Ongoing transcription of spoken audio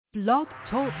Blog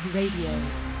Talk Radio.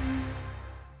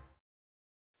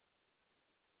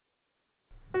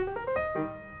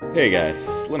 Hey guys,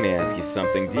 let me ask you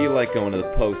something. Do you like going to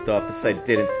the post office? I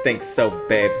didn't think so,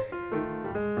 babe.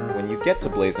 When you get to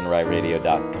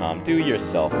BlazinRyRadio.com, do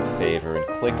yourself a favor and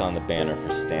click on the banner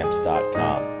for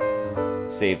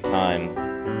Stamps.com. Save time,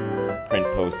 print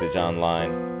postage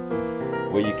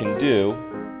online. What you can do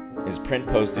is print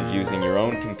postage using your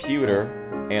own computer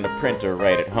and a printer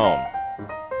right at home.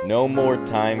 No more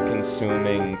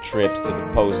time-consuming trips to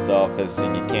the post office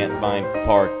and you can't find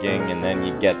parking and then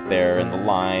you get there and the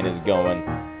line is going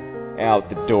out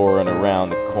the door and around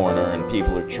the corner and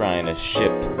people are trying to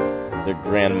ship their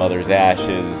grandmother's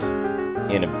ashes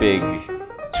in a big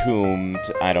tomb.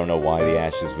 I don't know why the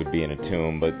ashes would be in a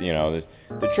tomb, but you know,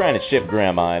 they're trying to ship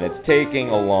grandma and it's taking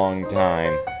a long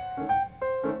time.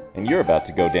 And you're about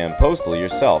to go damn postal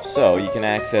yourself, so you can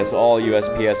access all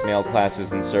USPS mail classes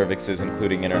and services,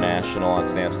 including international, on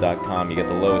Stamps.com. You get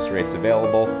the lowest rates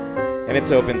available, and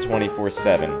it's open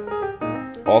 24/7.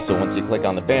 Also, once you click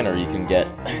on the banner, you can get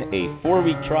a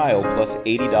 4-week trial plus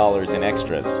 $80 in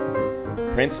extras.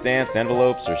 Print stamps,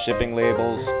 envelopes, or shipping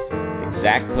labels,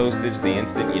 exact postage the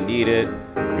instant you need it,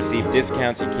 receive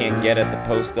discounts you can't get at the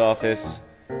post office.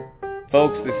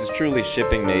 Folks, this is truly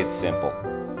shipping made simple.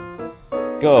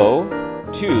 Go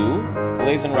to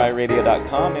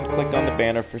BlazinRyRadio.com and click on the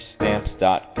banner for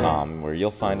Stamps.com, where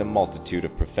you'll find a multitude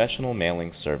of professional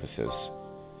mailing services.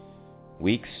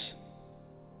 Weeks,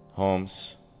 Holmes,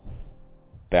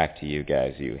 back to you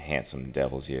guys, you handsome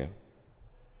devils, you.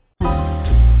 The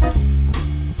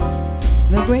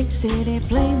great city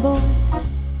playboys,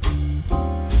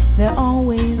 they're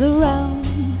always around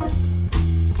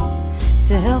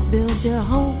to help build your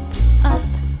hope up,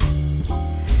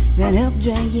 then help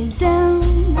drag you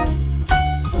down.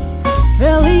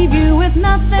 They'll leave you with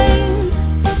nothing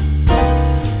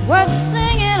worth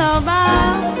singing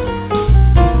about.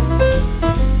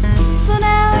 So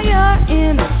now you're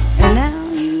in, and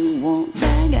now you won't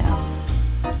bag out.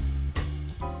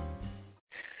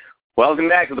 Welcome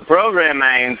back to the program,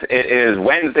 mains. It is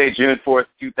Wednesday, June 4th,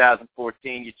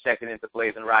 2014. You're checking into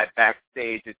BlazinRy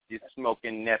Backstage. It's your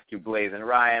smoking nephew,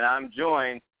 BlazinRy, and I'm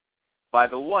joined by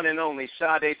the one and only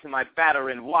Sade to my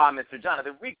batter-in-law, Mr.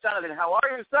 Jonathan Weeks. Jonathan, how are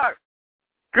you, sir?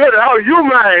 Good. How are you,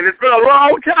 man? It's been a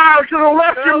long time to the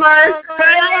left, you man.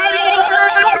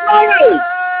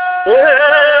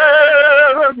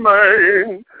 Hey,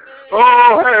 man.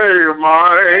 Oh, hey,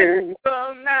 man.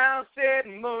 So now sit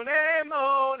moon.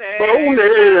 Moon,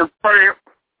 bam.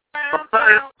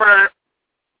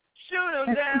 Shoot 'em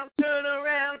down, turn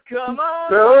around, come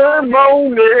on.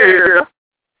 Moon.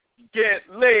 Get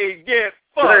laid, get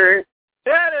fucked.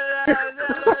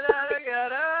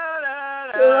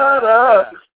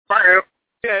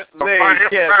 Get laid,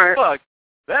 get fucked.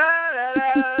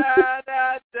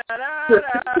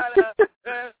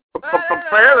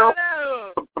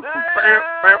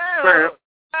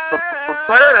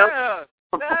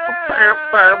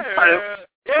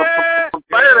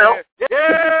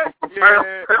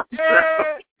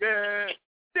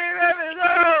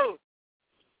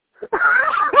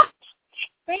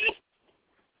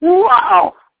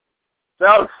 Wow,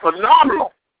 that was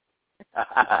phenomenal.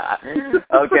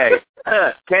 Okay,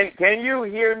 can you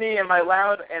hear me? Am I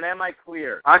loud and am I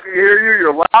clear? I can hear you.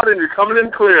 You're loud and you're coming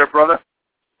in clear, brother.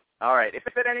 All right. If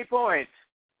at any point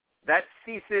that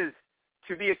ceases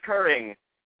to be occurring,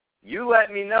 you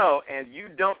let me know and you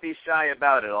don't be shy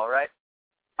about it. All right?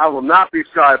 I will not be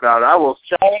shy about it. I will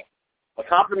shout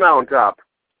atop the mountaintop.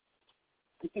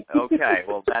 Okay.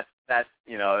 Well, that's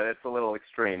you know, it's a little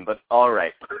extreme, but all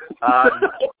right.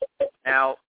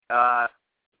 Now,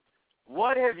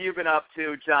 what have you been up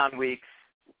to, John Weeks?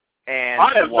 And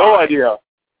I have why? no idea.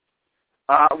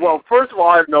 Well, first of all,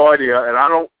 I have no idea, and I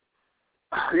don't.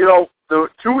 You know,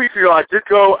 2 weeks ago, I did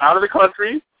go out of the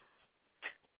country.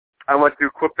 I went to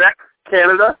Quebec,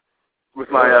 Canada, with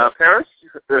my parents.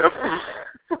 I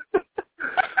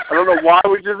don't know why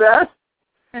we did that.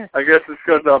 I guess it's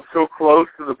because I'm so close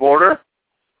to the border,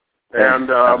 and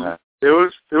it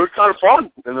was kind of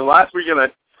fun. And the last weekend, I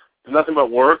did nothing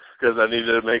but work because I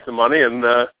needed to make some money, and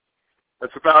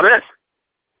that's about it.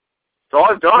 That's all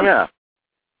I've done. Yeah.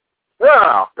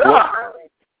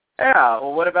 Yeah.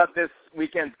 Well, what about this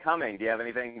weekend coming? Do you have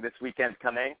anything this weekend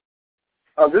coming?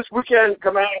 This weekend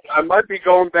coming, I might be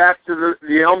going back to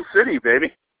the Elm City,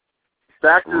 baby.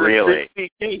 Back to really? the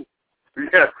CCT.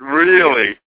 Yes,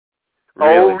 really. Really?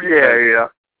 Oh, yeah.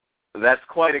 That's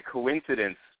quite a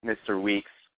coincidence, Mr. Weeks.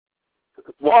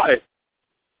 Why?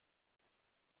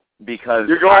 Because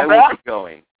You're going I will back? be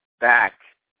going back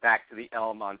to the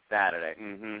Elm on Saturday.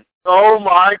 Mm-hmm. Oh,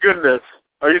 my goodness.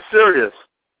 Are you serious?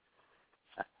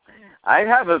 I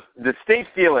have a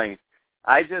distinct feeling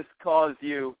I just caused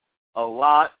you a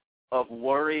lot of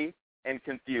worry and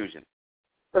confusion.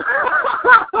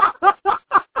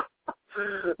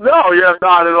 No, you have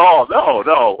not at all. No.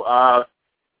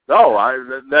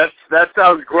 That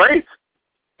sounds great.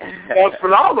 Sounds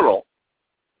phenomenal.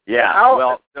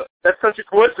 Yeah. That's such a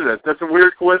coincidence. That's a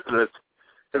weird coincidence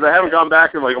because I haven't gone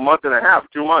back in like a month and a half,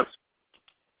 2 months.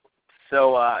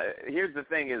 So here's the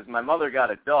thing: is my mother got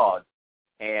a dog,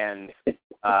 and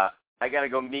I got to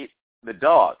go meet the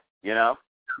dog. You know.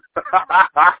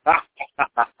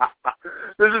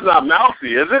 This is not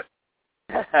Mousy, is it?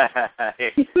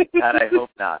 God, I hope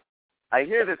not. I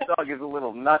hear this dog is a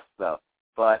little nuts, though,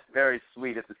 but very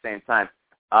sweet at the same time.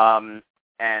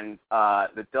 And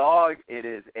the dog, it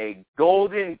is a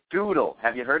golden doodle.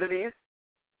 Have you heard of these?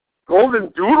 Golden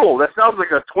doodle? That sounds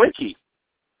like a Twinkie.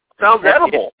 Sounds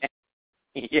edible.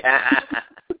 Yeah.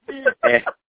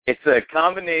 It's a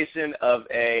combination of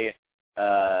a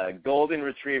golden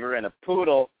retriever and a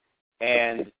poodle,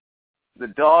 and the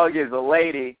dog is a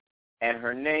lady, and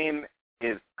her name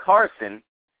is Carson,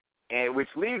 which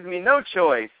leaves me no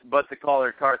choice but to call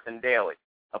her Carson Daly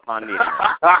upon meeting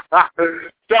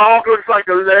her. Dog looks like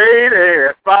a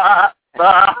lady. Bye,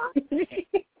 bye.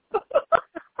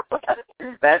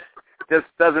 That just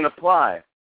doesn't apply.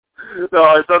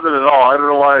 No, it doesn't at all. I don't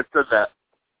know why I said that.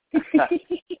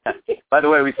 By the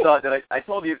way, we saw that. I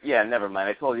told you. Yeah, never mind.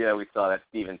 I told you that we saw that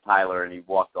Steven Tyler, and he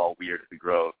walked all weird at the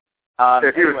Grove. He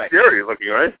was scary looking,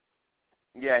 right?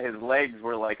 Yeah, his legs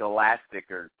were like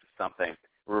elastic or something.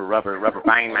 Or rubber,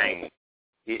 bang, bang.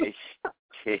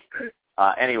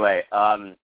 Anyway,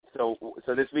 so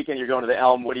this weekend you're going to the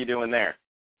Elm. What are you doing there?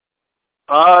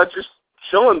 Just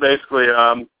chilling, basically.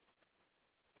 I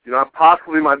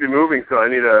possibly might be moving, so I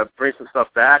need to bring some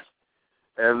stuff back.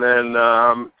 And then,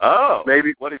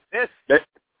 maybe... What is this?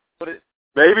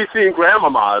 Maybe seeing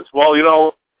grandmamas. Well,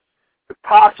 a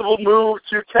possible move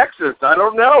to Texas. I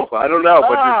don't know.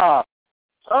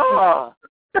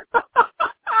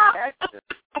 Texas.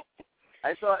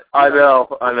 I thought... I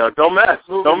know. Don't mess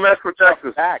with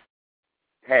Texas. Back.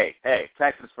 Hey,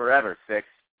 Texas forever, Six.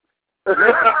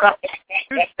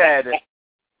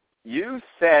 You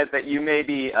said that you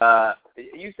maybe...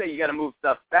 you say you got to move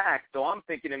stuff back, so I'm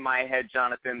thinking in my head,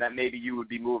 Jonathan, that maybe you would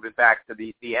be moving back to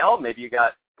the Elm. Maybe you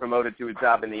got promoted to a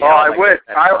job in the Elm. I wish.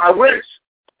 I wish.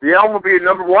 The Elm would be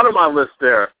number one on my list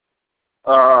there.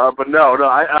 But no.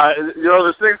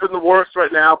 There's things in the works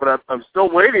right now, but I'm still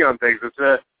waiting on things. It's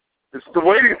the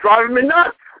waiting driving me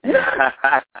nuts.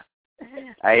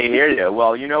 I hear you.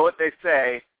 Well, you know what they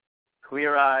say: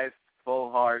 clear eyes,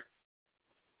 full heart.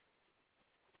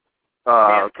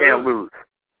 Can't lose.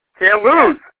 Can't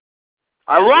lose.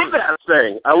 I love that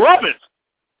saying. I love it.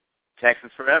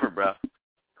 Texas forever, bro.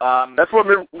 That's what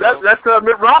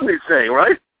Mitt Romney's saying,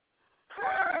 right?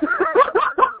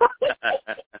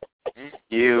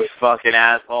 You fucking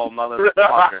asshole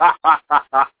motherfucker.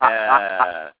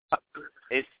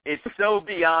 It's so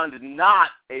beyond not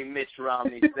a Mitch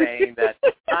Romney saying that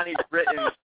Johnny Britton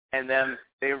and them,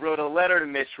 they wrote a letter to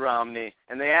Mitch Romney,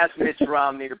 and they asked Mitch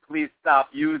Romney to please stop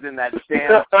using that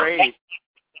damn phrase.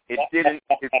 His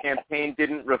campaign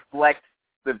didn't reflect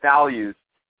the values.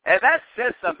 And that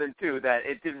says something, too, that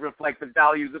it didn't reflect the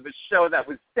values of a show that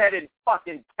was set in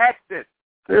fucking Texas.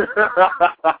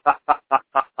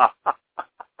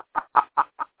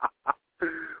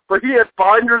 But he had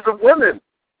binders of women.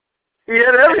 He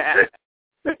had everything.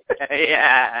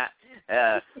 Yeah.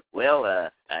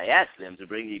 I asked them to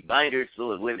bring me binders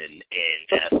full of women.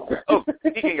 And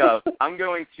speaking of, I'm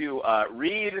going to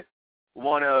read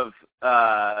one of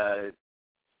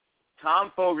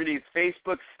Tom Fogarty's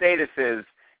Facebook statuses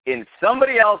in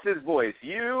somebody else's voice.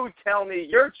 You tell me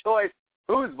your choice.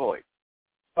 Whose voice?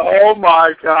 Oh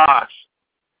my gosh.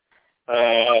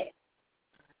 Oh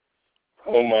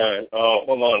my. Oh,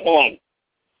 hold on.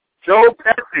 Joe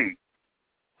Pesci.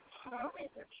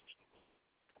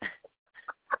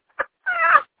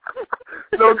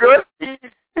 No good?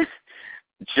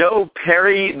 Joe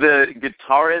Perry, the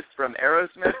guitarist from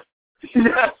Aerosmith?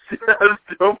 Yes,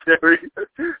 Joe Perry, the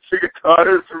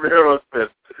guitarist from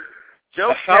Aerosmith.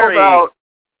 Joe Perry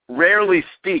rarely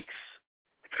speaks.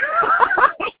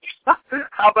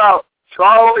 How about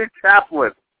Charlie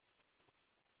Chaplin?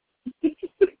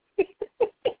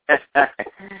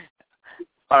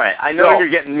 All right, I know you're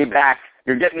getting me back.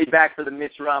 You're getting me back for the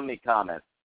Mitch Romney comment.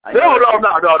 No.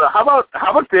 How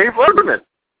about Dave Letterman?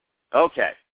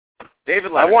 Okay,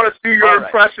 David Letterman. I want to see your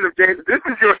impression of David. This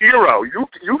is your hero. You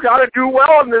got to do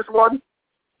well on this one.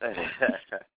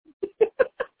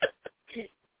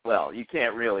 well, you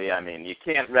can't really, you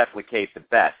can't replicate the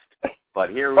best. But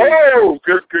here we Oh,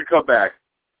 good comeback.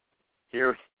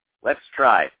 Here, let's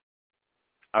try.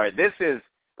 All right, this is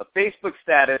a Facebook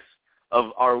status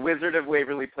of our Wizard of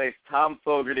Waverly Place, Tom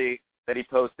Fogarty, that he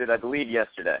posted, I believe,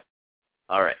 yesterday.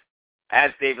 All right,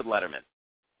 as David Letterman.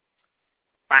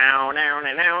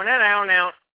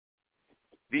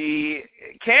 The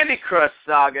Candy Crush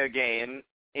Saga game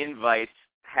invite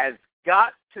has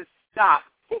got to stop.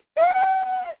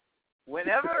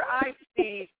 Whenever I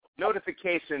see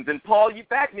notifications, and Paul, you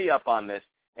back me up on this,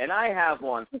 and I have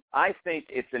one, I think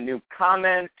it's a new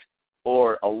comment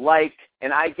or a like,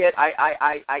 and I get,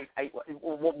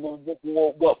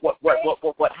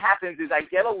 what happens is I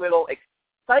get a little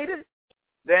excited,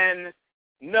 then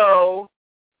no,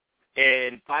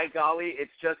 and by golly,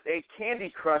 it's just a Candy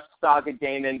Crush Saga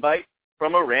game invite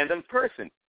from a random person.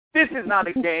 This is not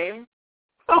a game.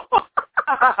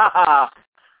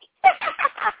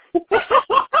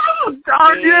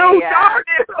 Darn you!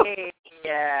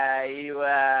 Yeah,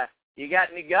 you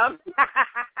got any gum?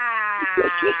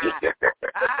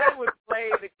 I would play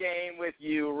the game with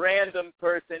you, random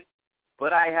person,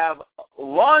 but I have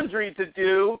laundry to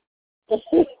do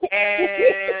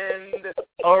and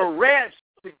a ranch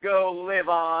to go live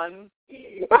on.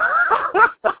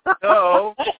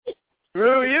 So,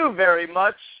 screw you very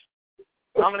much.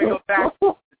 I'm going to go back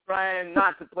to trying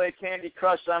not to play Candy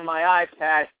Crush on my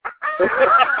iPad.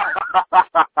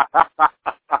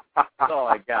 That's all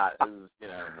I got. It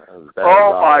was,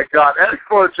 my God.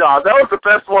 Excellent job. That was the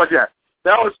best one yet.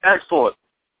 That was excellent.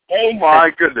 Oh,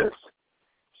 my goodness.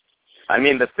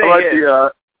 The thing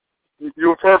is... you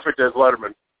were perfect as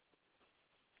Letterman.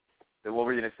 What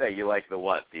were you going to say? You like the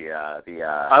what?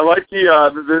 I like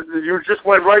you just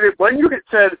went right in. When you had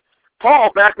said,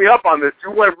 Paul, back me up on this, you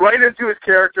went right into his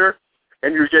character,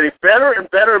 and you're getting better and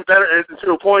better and better, and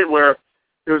to a point where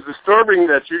it was disturbing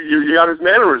that you got his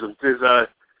mannerisms, his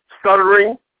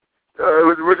stuttering. It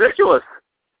was ridiculous.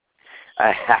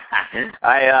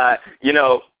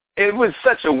 It was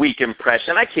such a weak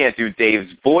impression. I can't do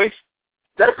Dave's voice.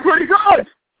 That's pretty good.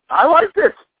 I liked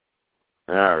it.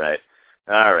 All right.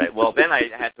 Well, then I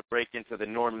had to break into the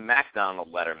Norm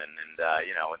Macdonald Letterman, and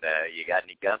you got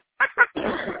any guns?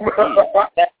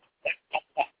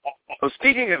 So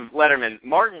speaking of Letterman,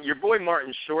 your boy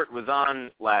Martin Short was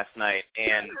on last night,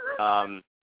 and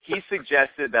he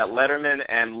suggested that Letterman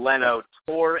and Leno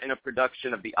tour in a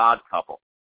production of The Odd Couple.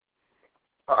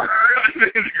 I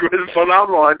think it's a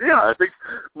phenomenal idea. I think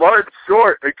Martin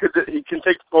Short, he can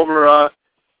take over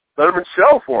Letterman's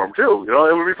show for him too.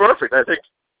 It would be perfect. I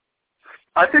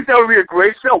think that would be a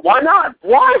great show. Why not?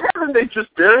 Why haven't they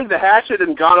just buried the hatchet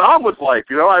and gone on with life?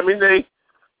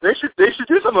 They should do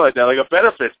something like that, like a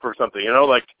benefit for something,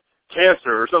 like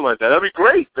cancer or something like that. That'd be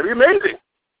great. That'd be amazing.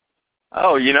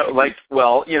 Oh,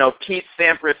 Pete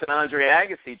Sampras and Andre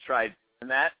Agassi tried doing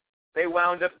that. They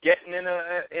wound up getting in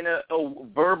a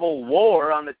verbal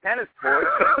war on the tennis court,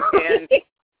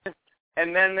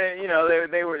 and then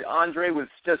Andre was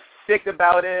just sick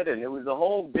about it, and it was a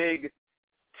whole big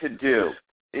to do,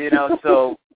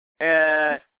 So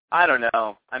I don't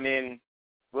know.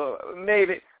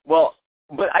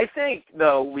 But I think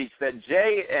though, Weeks, that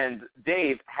Jay and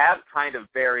Dave have kind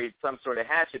of buried some sort of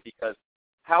hatchet because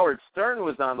Howard Stern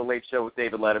was on The Late Show with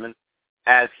David Letterman,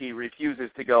 as he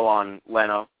refuses to go on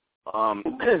Leno.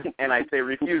 And I say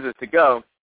refuses to go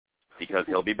because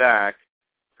he'll be back.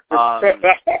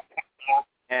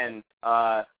 And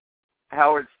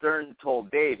Howard Stern told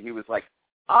Dave, he was like,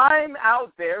 I'm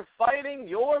out there fighting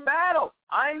your battle.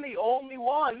 I'm the only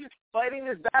one fighting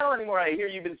this battle anymore. I hear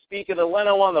you've been speaking to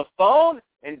Leno on the phone.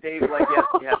 And Dave's like, yes,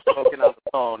 we have spoken on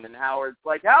the phone. And Howard's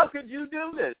like, how could you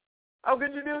do this? How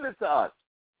could you do this to us?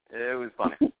 It was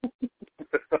funny.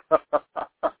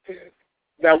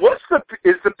 Now,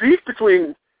 is the beef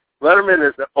between Letterman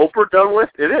and Oprah done with?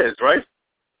 It is, right?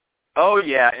 Oh,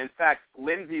 yeah. In fact,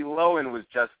 Lindsay Lohan was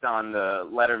just on the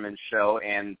Letterman show,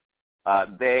 and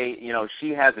she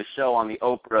has a show on the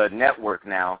Oprah network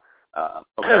now.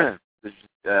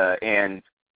 And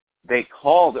they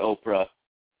called Oprah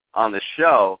on the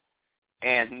show,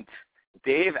 and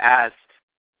Dave asked,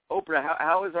 Oprah,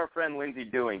 how is our friend Lindsay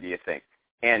doing, do you think?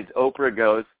 And Oprah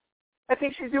goes, I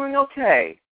think she's doing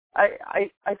okay. I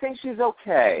think she's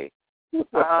okay.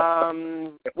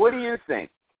 What do you think?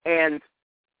 And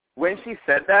when she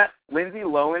said that, Lindsay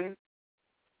Lohan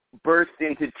burst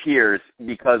into tears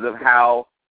because of how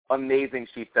amazing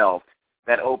she felt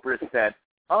that Oprah said,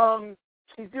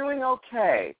 she's doing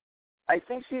okay. I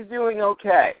think she's doing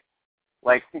okay.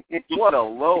 Like, what a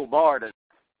low bar to,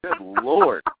 good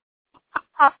Lord.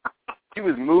 She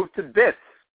was moved to bits.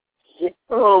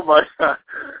 Oh, my God.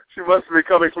 She must be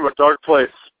coming from a dark place.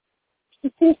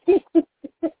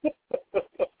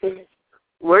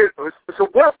 Wait, so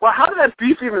how did that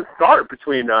beef even start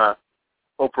between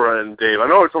Oprah and Dave? I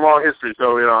know it's a long history,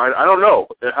 so, I don't know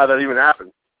how that even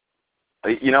happened.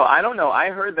 I don't know. I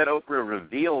heard that Oprah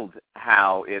revealed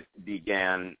how it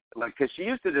began, because she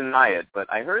used to deny it,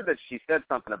 but I heard that she said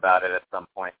something about it at some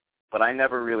point, but I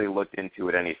never really looked into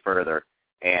it any further.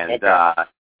 And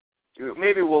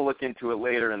maybe we'll look into it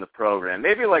later in the program,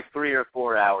 maybe like 3 or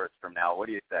 4 hours from now. What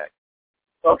do you say?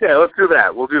 Okay, let's do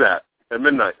that. We'll do that at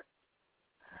midnight.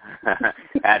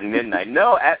 At midnight?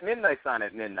 No, at midnight's on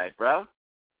at midnight, bro.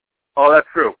 Oh, that's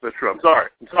true. That's true. I'm sorry.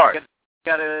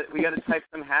 We gotta type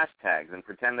some hashtags and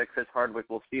pretend that Chris Hardwick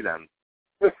will see them.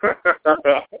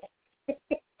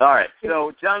 All right.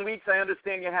 So, John Weeks, I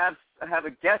understand you have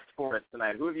a guest for us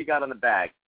tonight. Who have you got on the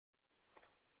bag?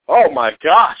 Oh my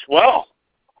gosh! Well,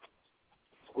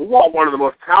 we want one of the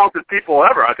most talented people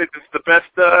ever. I think this is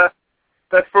the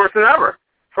best person ever.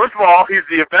 First of all, he's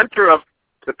the inventor of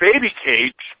the baby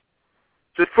cage.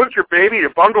 Just put your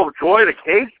bundle of joy in a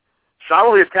cage,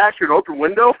 solidly attach to an open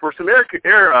window for some air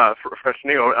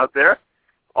freshening out there.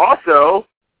 Also,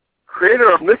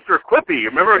 creator of Mr. Clippy.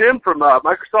 Remember him from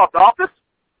Microsoft Office?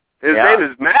 His name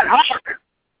is Matt Hoch,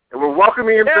 and we're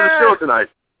welcoming him to the show tonight.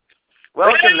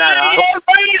 Welcome, Matt Hoch.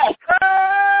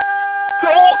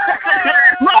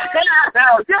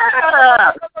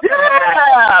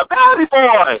 Yeah, baby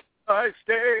boy. I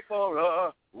stay for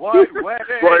a white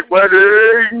wedding. White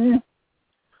wedding.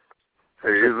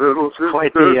 Hey, little sister.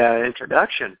 Quite the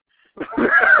introduction.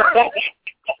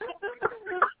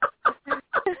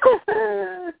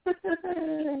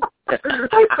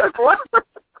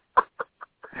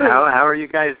 How are you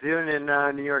guys doing in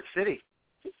New York City?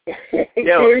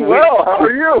 Doing well. How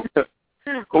are you?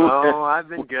 Oh, I've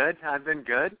been good. How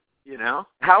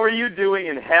are you doing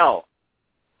in hell?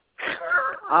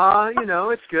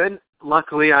 It's good.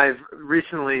 Luckily, I've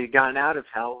recently gotten out of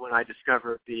hell when I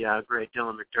discovered the great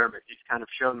Dylan McDermott. He's kind of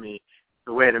shown me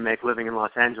the way to make living in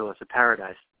Los Angeles a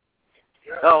paradise.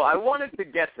 Oh, I wanted to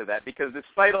get to that because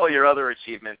despite all your other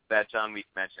achievements that John Weeks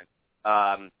mentioned,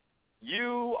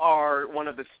 you are one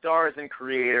of the stars and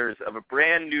creators of a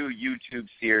brand new YouTube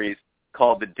series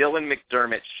called The Dylan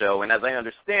McDermott Show. And as I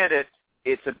understand it,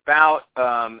 it's about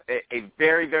a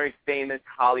very, very famous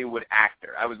Hollywood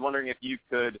actor. I was wondering if you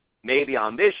could, maybe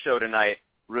on this show tonight,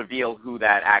 reveal who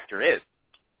that actor is.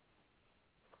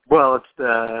 Well, it's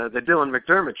the Dylan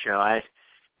McDermott Show.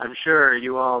 I'm sure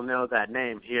you all know that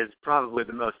name. He is probably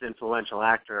the most influential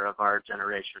actor of our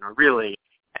generation, or really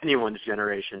anyone's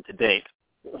generation to date.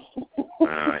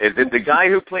 Is it the guy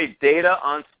who played Data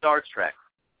on Star Trek?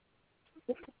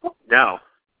 No.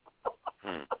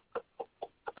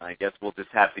 I guess we'll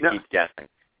just have to keep guessing.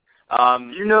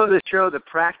 You know the show The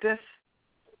Practice?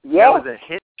 Yeah. That was a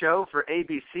hit show for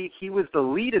ABC. He was the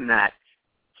lead in that.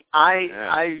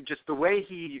 I just, the way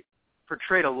he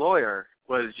portrayed a lawyer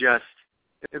was just,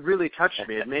 it really touched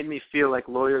me. It made me feel like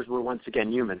lawyers were once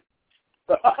again human.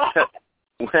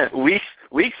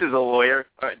 Weeks is a lawyer.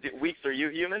 Weeks, are you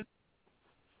human?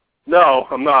 No,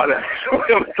 I'm not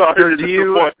actually. I'm sorry. So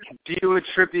do you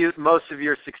attribute most of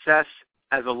your success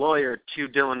as a lawyer to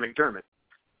Dylan McDermott?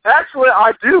 Actually,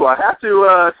 I do. I have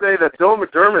to say that Dylan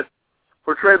McDermott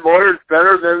portrayed lawyers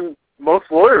better than most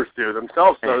lawyers do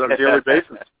themselves on a daily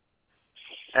basis.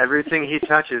 Everything he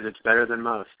touches, it's better than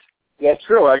most. That's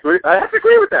true. I agree. I have to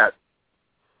agree with that.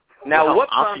 Now, well, what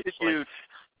prompted you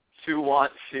to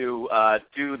want to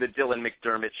do the Dylan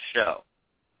McDermott Show?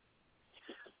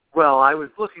 Well, I was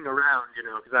looking around,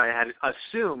 because I had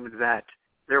assumed that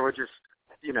there were just,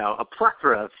 a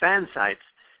plethora of fan sites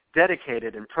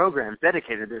dedicated and programs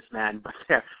dedicated to this man, but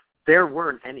there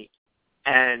weren't any.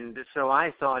 And so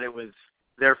I thought it was,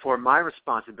 therefore, my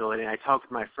responsibility, and I talked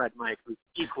with my friend Mike, who's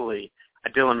equally a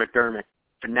Dylan McDermott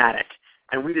fanatic,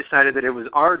 and we decided that it was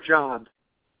our job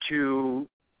to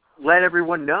let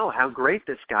everyone know how great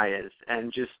this guy is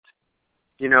and just,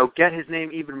 get his name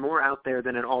even more out there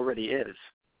than it already is.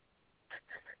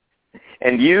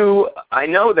 And I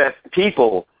know that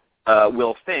people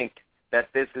will think that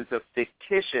this is a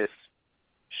fictitious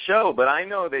show, but I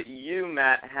know that you,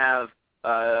 Matt, have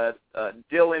Dylan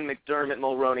McDermott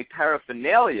Mulroney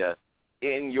paraphernalia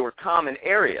in your common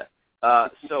area.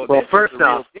 Well, first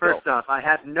off, I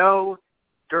have no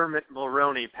Dermot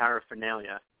Mulroney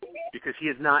paraphernalia because he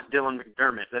is not Dylan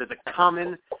McDermott. That is a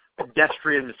common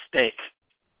pedestrian mistake.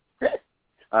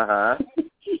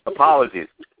 Apologies.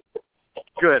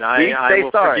 Good. I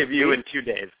will forgive you in 2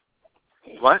 days.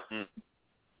 What?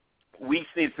 Weeks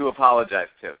needs to apologize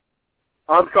too.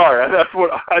 I'm sorry. That's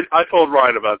what I told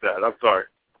Ryan about that. I'm sorry.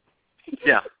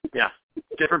 Yeah.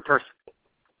 Different person.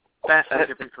 Vastly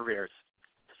different careers.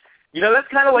 You know, that's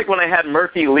kind of like when I had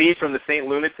Murphy Lee from the St.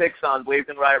 Lunatics on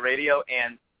BlazinRy Radio,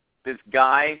 and this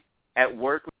guy at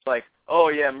work was like, "Oh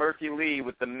yeah, Murphy Lee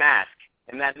with the mask."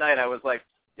 And that night I was like,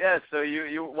 "Yeah, so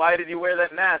you why did you wear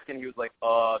that mask?" And he was like,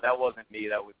 "Oh, that wasn't me.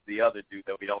 That was the other dude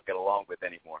that we don't get along with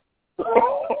anymore."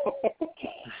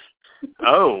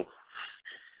 Oh,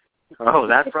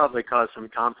 that probably caused some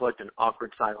conflict and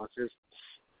awkward silences.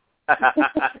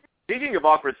 Speaking of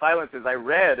awkward silences, I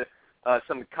read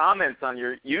some comments on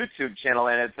your YouTube channel,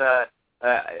 and it's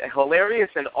hilarious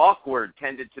and awkward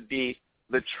tended to be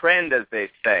the trend, as they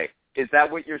say. Is that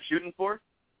what you're shooting for?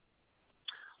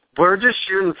 We're just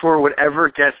shooting for whatever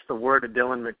gets the word of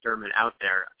Dylan McDermott out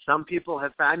there. Some people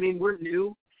have, we're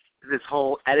new to this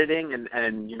whole editing and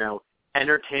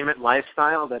entertainment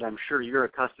lifestyle that I'm sure you're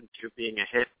accustomed to, being a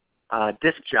hit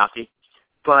disc jockey.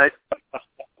 But,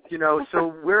 so some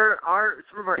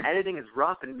of our editing is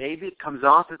rough, and maybe it comes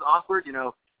off as awkward.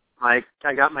 I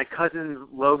got my cousins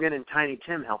Logan and Tiny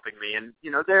Tim helping me, and,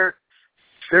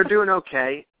 they're doing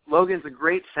okay. Logan's a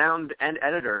great sound and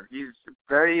editor. He's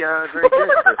very good for a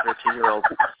 13-year-old.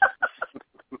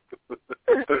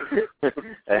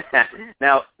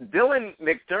 Now, Dylan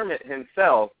McDermott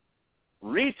himself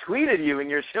retweeted you in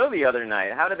your show the other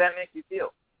night. How did that make you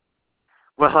feel?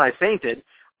 Well, I fainted,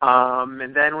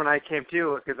 and then when I came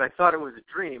to, because I thought it was a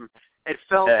dream, it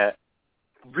felt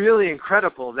really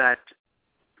incredible that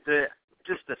the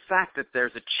fact that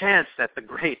there's a chance that the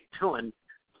great Dylan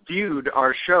viewed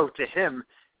our show to him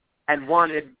and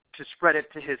wanted to spread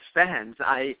it to his fans.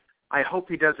 I hope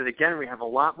he does it again. We have a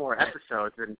lot more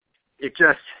episodes, and it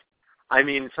just,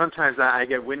 sometimes I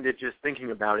get winded just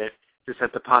thinking about it, just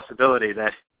at the possibility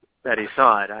that he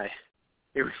saw it.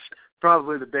 It was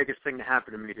probably the biggest thing to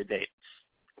happen to me to date.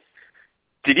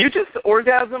 Did you just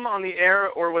orgasm on the air,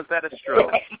 or was that a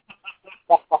stroke?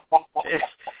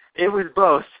 It was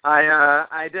both.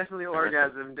 I definitely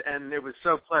orgasmed, and it was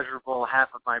so pleasurable,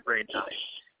 half of my brain died.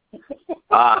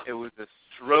 It was a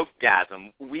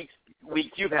stroke-gasm. Weeks,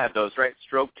 you've had those, right?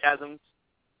 Stroke-gasms?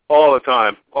 All the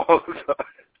time.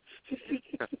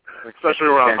 Especially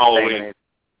around Halloween.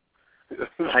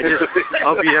 I just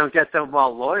hope you don't get them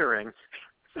while lawyering.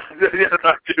 Yeah,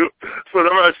 I do. So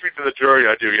whenever I speak to the jury,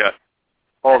 I do, yeah.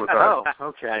 All the time. Oh,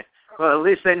 okay. Well, at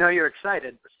least they know you're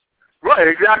excited. Right,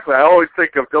 exactly. I always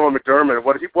think of Dylan McDermott.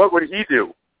 What would he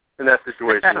do in that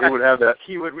situation? He would have that.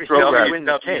 He would win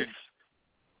the case.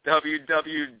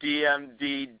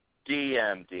 WWDMD.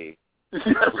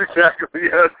 Yes, exactly,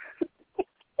 yes.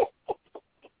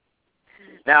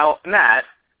 Now, Matt,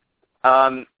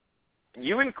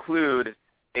 you include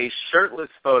a shirtless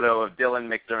photo of Dylan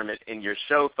McDermott in your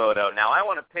show photo. Now, I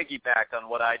want to piggyback on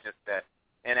what I just said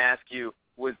and ask you,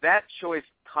 was that choice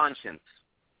conscious?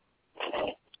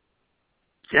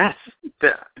 Yes.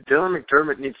 Dylan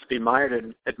McDermott needs to be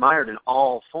admired in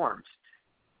all forms.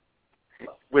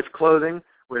 With clothing,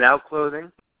 without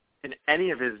clothing, in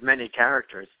any of his many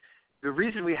characters. The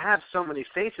reason we have so many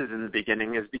faces in the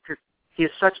beginning is because he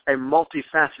is such a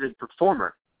multifaceted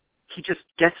performer. He just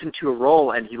gets into a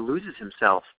role and he loses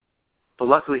himself. But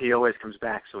luckily he always comes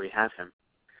back, so we have him.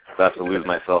 I'm about to lose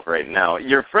myself right now.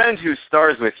 Your friend who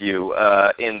stars with you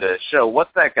in the show,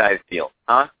 what's that guy's deal,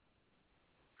 huh?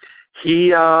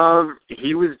 He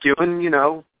was doing,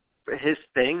 his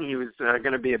thing. He was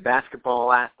going to be a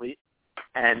basketball athlete.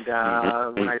 And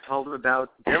when I told him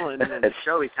about Dylan and the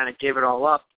show, he kind of gave it all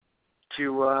up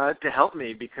to help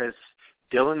me because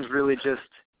Dylan's really just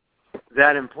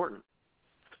that important.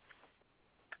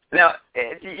 Now,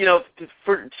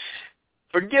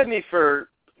 forgive me for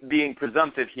being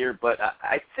presumptive here, but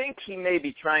I think he may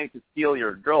be trying to steal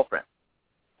your girlfriend.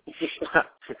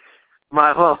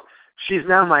 Well, she's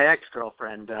now my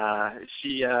ex-girlfriend.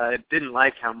 She didn't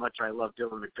like how much I loved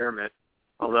Dylan McDermott,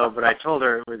 but I told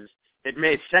her it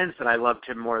made sense that I loved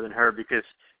him more than her because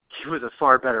he was a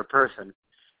far better person.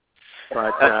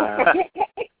 But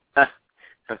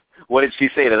what did she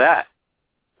say to that?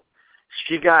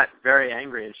 She got very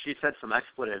angry, and she said some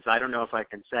expletives. I don't know if I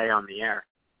can say on the air.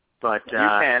 But you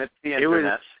can. It's the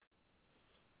internet.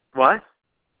 What?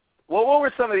 Well, what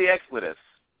were some of the expletives?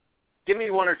 Give me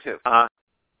one or two.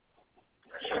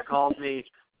 She called me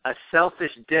a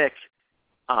selfish dick.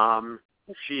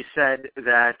 She said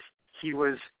that he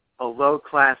was a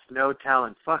low-class,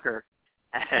 no-talent fucker.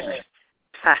 And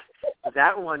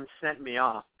that one sent me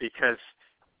off because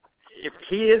if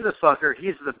he is a fucker,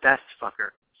 he's the best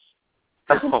fucker.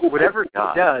 Whatever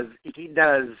he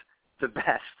does the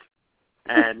best.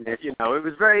 And, it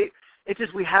was it's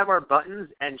just we have our buttons,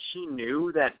 and she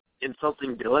knew that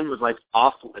insulting Dylan was,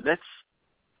 off limits.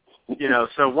 You know,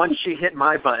 so once she hit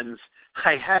my buttons,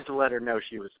 I had to let her know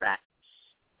she was fat.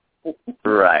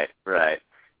 Right.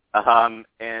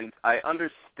 And I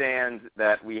understand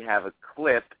that we have a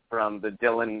clip from the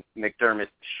Dylan McDermott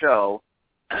show.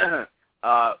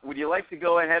 Would you like to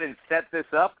go ahead and set this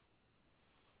up?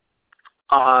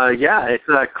 Yeah, it's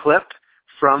a clip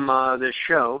from the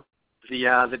show, the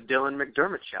Dylan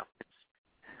McDermott show.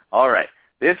 All right.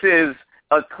 This is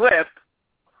a clip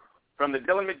from the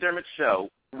Dylan McDermott show.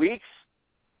 Weeks,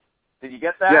 did you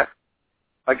get that? Yeah,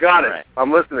 I got it. Right.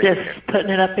 I'm listening. Just putting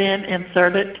it up in,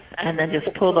 insert it, and then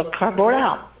just pull the cardboard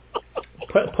out.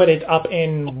 Put it up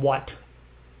in what?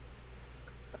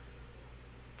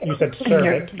 You said serve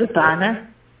in it. Your vagina.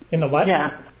 In the what?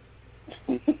 Yeah.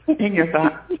 In your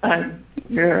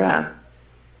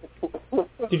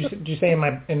Did you say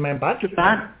in my butt?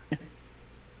 Vagina.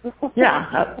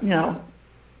 Yeah, you know,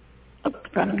 up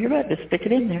front of your butt. Just stick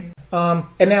it in there.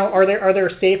 And now, are there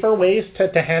safer ways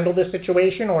to handle this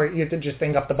situation, or you just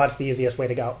think up the butt's the easiest way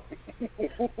to go?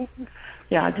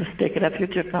 Yeah, just stick it up your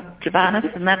vagina,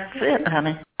 and that's it,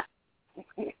 honey.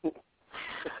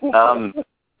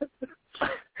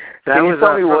 That was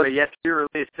from a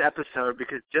yet-to-be-released episode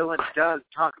because Dylan does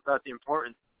talk about the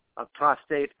importance of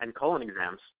prostate and colon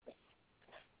exams.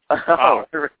 Oh,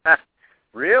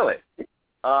 really?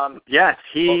 Yes,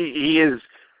 he is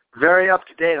very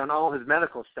up-to-date on all his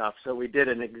medical stuff, so we did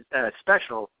a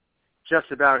special just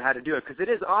about how to do it, because it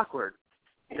is awkward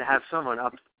to have someone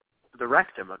up the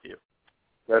rectum of you.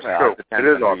 That's true. It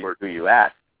is awkward. Who you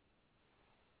ask.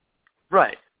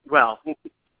 Right. Well,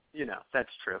 you know,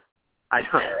 that's true. I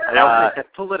don't think that's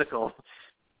political.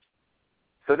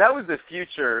 So that was the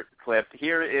future clip.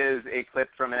 Here is a clip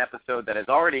from an episode that has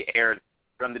already aired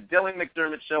from the Dylan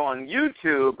McDermott Show on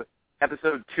YouTube,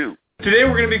 episode 2. Today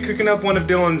we're going to be cooking up one of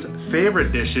Dylan's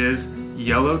favorite dishes,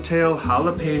 yellowtail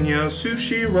jalapeno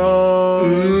sushi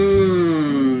rolls.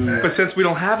 But since we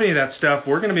don't have any of that stuff,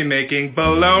 we're going to be making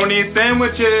bologna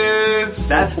sandwiches.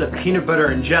 That's the peanut butter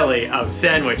and jelly of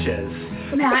sandwiches.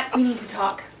 Matt, we need to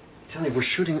talk. Tell me, we're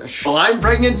shooting a show. Well, I'm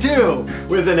pregnant too,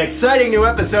 with an exciting new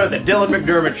episode of the Dylan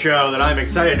McDermott Show that I'm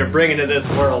excited to bring into this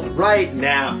world right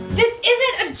now. This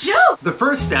isn't a joke! The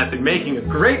first step in making a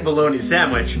great bologna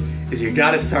sandwich is you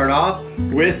gotta start off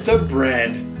with the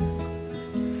bread.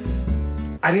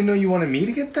 I didn't know you wanted me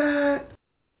to get that.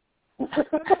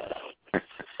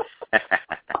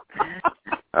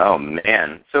 Oh,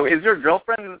 man. So is your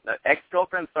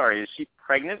ex-girlfriend, is she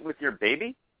pregnant with your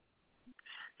baby?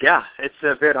 Yeah, it's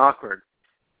a bit awkward.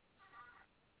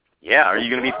 Yeah, are you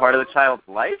going to be part of the child's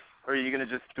life, or are you going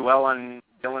to just dwell on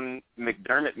Dylan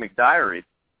McDermott McDiary?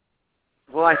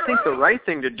 Well, I think the right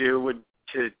thing to do would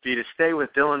be to stay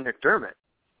with Dylan McDermott.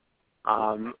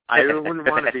 I wouldn't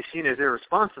want to be seen as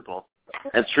irresponsible.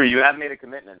 That's true. You have made a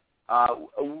commitment.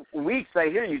 Weeks, I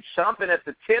hear you chomping at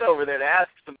the tit over there to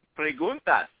ask some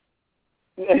preguntas.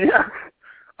 Yeah,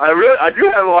 I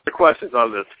do have a lot of questions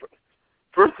on this.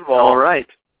 First of all right.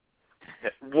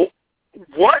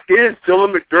 What is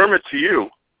Dylan McDermott to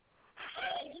you?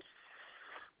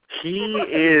 He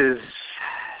is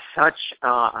such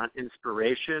an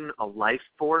inspiration, a life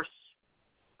force.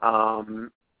 I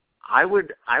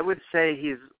would say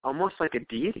he's almost like a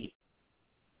deity.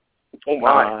 Oh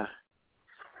my!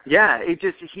 Yeah,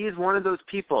 he's one of those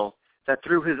people that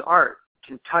through his art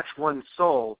can touch one's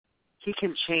soul. He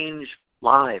can change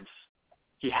lives.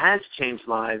 He has changed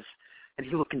lives, and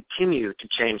he will continue to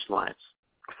change lives.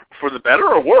 For the better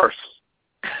or worse?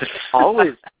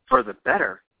 Always for the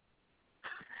better.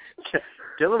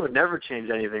 Dylan would never change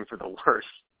anything for the worse.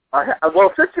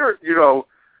 Well, since you're,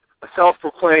 a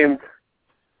self-proclaimed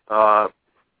Dylan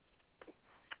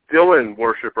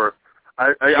worshiper,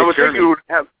 I would think you would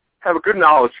have a good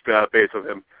knowledge base of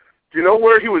him. Do you know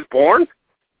where he was born?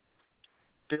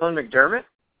 Dylan McDermott?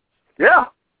 Yeah.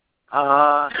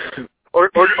 Or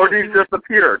did he just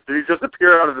appear? Did he just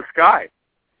appear out of the sky?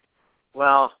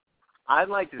 Well, I'd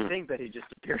like to think that he just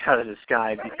appeared out of the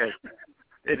sky because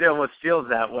it almost feels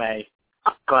that way.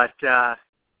 But I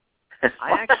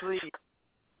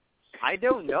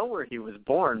don't know where he was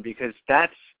born because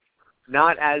that's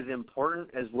not as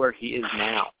important as where he is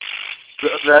now.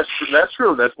 That's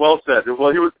true. That's well said.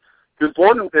 Well, he was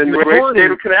born in the great state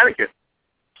of Connecticut.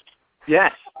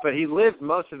 Yes, but he lived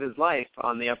most of his life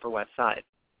on the Upper West Side.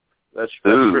 That's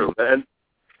true. And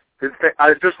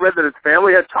I just read that his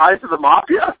family had ties to the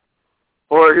mafia,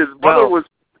 or his mother was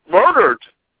murdered.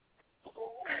 I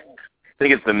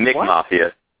think it's the Mick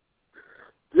Mafia.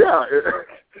 Yeah,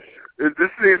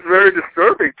 this seems very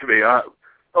disturbing to me.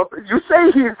 You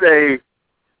say he's a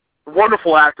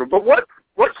wonderful actor, but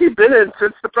what's he been in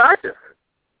since the practice?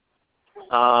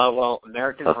 Well,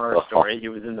 American Horror Story. He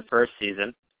was in the first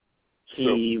season.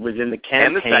 He was in the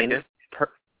campaign. And the second.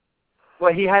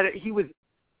 Well, he was.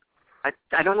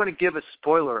 I don't want to give a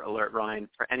spoiler alert, Ryan,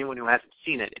 for anyone who hasn't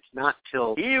seen it. It's not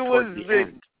till he was the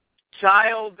end.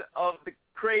 Child of the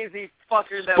crazy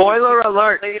fucker that spoiler was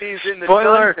alert. Ladies in the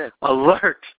spoiler dungeon.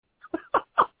 alert.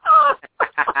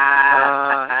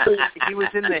 He was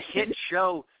in the hit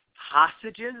show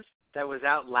Hostages that was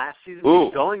out last season. Ooh.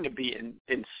 He's going to be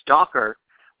in Stalker,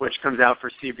 which comes out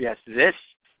for CBS this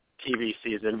TV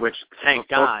season, which, thank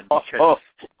God, because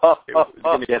it was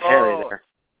going to get hairy there.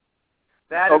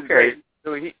 That is great.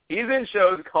 So he's in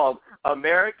shows called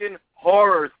American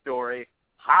Horror Story,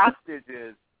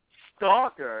 Hostages,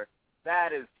 Stalker.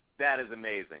 That is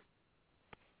amazing.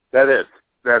 That is.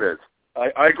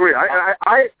 I agree.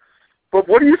 But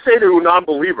what do you say to a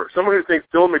non-believer? Someone who thinks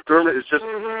Dylan McDermott is just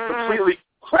completely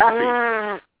crappy.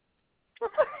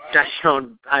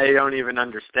 I don't even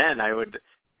understand. I would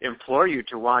implore you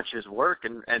to watch his work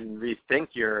and rethink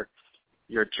your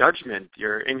judgment,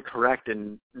 your incorrect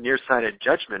and nearsighted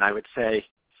judgment. I would say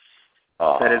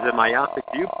that is a myopic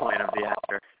viewpoint of the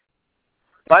actor.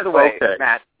 By the way,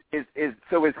 Matt, is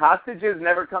Hostages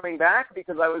never coming back?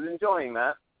 Because I was enjoying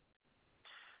that.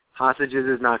 Hostages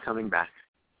is not coming back.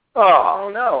 Oh,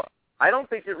 no. I don't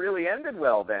think it really ended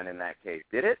well then in that case,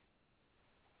 did it?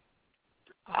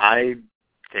 I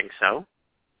think so.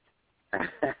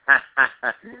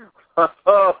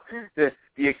 Do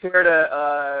you care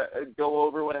to go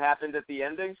over what happened at the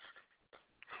ending?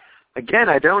 Again,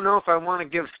 I don't know if I want to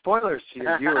give spoilers to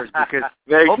your viewers because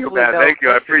Thank you, Matt. Thank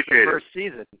you. I appreciate the first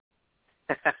season.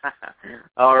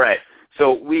 All right.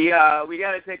 So we got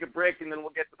to take a break, and then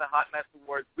we'll get to the Hot Mess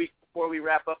Awards. Before we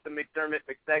wrap up the McDermott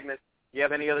McSegment, you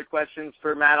have any other questions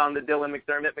for Matt on the Dylan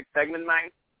McDermott McSegment,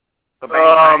 Mike?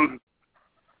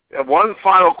 One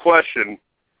final question.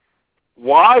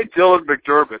 Why Dylan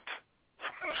McDermott?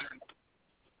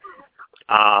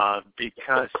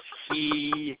 Because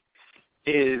he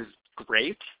is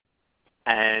great,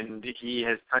 and he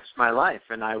has touched my life,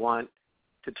 and I want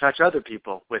to touch other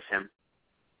people with him.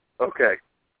 Okay.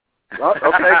 Well,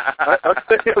 okay.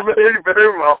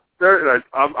 Very well. Very nice.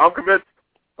 I'm convinced.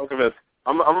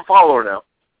 I'm a follower now.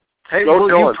 Hey, will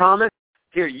you promise?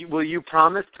 Will you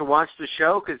promise to watch the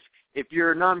show? Because if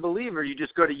you're a non-believer, you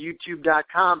just go to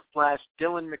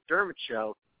youtube.com/Dylan McDermott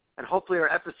Show, and hopefully our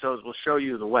episodes will show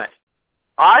you the way.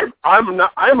 I'm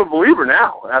a believer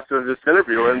now after this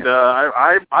interview, and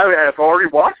I have already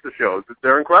watched the shows.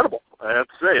 They're incredible, I have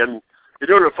to say, and you're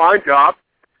doing a fine job.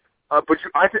 But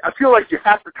I feel like you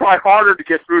have to try harder to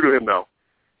get through to him, though.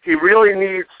 He really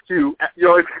needs to, if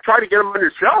you try to get him on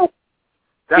your show,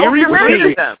 that would be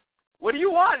amazing. Them. What do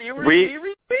you want? You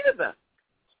retweeted them.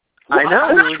 I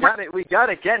know. We got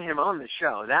to get him on the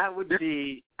show. That would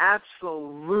be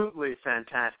absolutely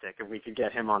fantastic if we could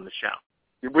get him on the show.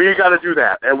 We got to do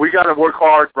that, and we got to work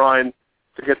hard, Brian,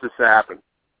 to get this to happen.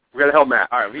 We got to help Matt.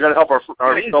 All right, we got to help our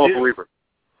fellow believer.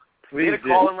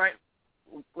 Call him right.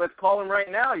 Let's call him right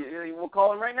now. We'll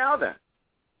call him right now then.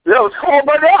 Yeah, let's call him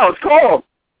right now. Let's call him.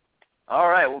 All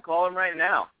right, we'll call him right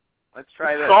now. Let's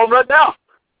try this. Call him right now.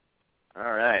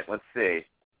 All right, let's see.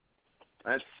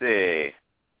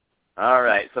 All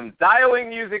right, some dialing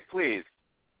music, please.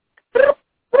 Sounds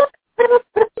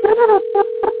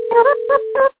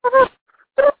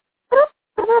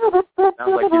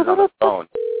like he's on the phone.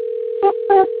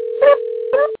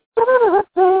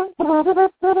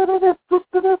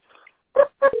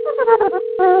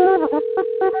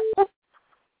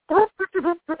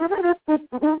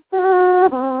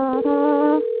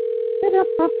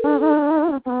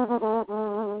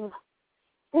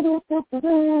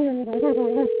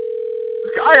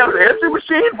 Guy on an answering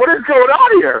machine? What is going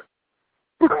on here?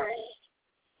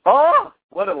 Oh,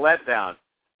 what a letdown.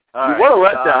 What a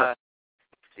letdown.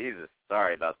 Jesus,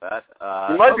 sorry about that.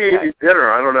 He might be eating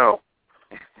dinner. I don't know.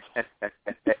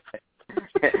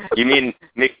 You mean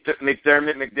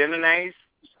McDermott McDinnernice?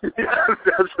 Yes,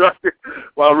 that's right.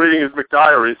 While reading his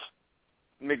McDiaries.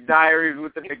 McDiaries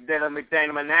with the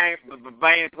McDinnernice.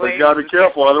 You got to be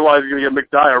careful, otherwise you're going to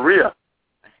get McDiarrhea.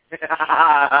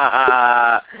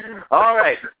 All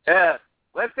right.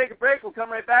 Let's take a break. We'll come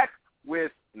right back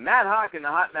with Matt Hoch and the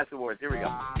Hot Mess Awards. Here we go.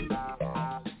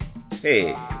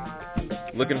 Hey,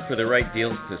 looking for the right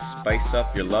deals to spice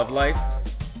up your love life?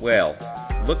 Well,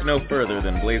 look no further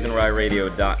than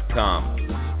BlazinRyRadio.com.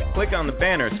 Click on the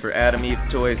banners for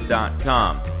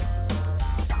AdamEveToys.com.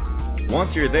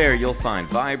 Once you're there, you'll find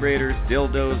vibrators,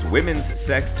 dildos, women's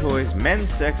sex toys, men's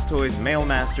sex toys, male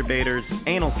masturbators,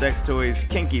 anal sex toys,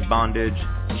 kinky bondage,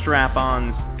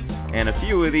 strap-ons, And a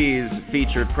few of these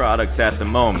featured products at the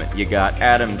moment. You got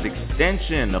Adam's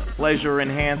Extension, a pleasure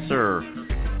enhancer,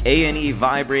 A&E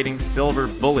Vibrating Silver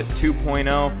Bullet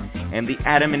 2.0, and the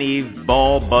Adam and Eve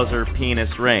Ball Buzzer Penis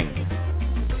Ring.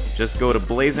 Just go to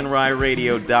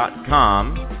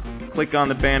BlazinRyRadio.com, click on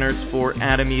the banners for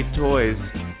Adam Eve Toys,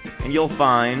 and you'll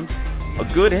find a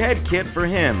good head kit for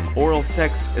him, Oral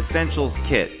Sex Essentials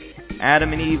Kit,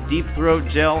 Adam and Eve Deep Throat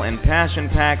Gel, and Passion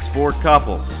Packs for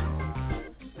couples.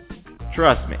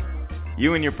 Trust me,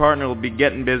 you and your partner will be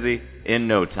getting busy in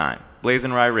no time.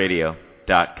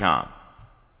 BlazinRyRadio.com.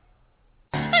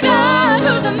 God,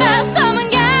 who's a mess, come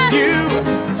and get you.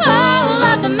 Oh,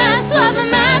 love the mess, love the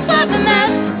mess, love the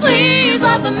mess. Please,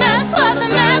 love the mess, love the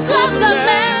mess, love the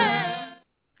mess.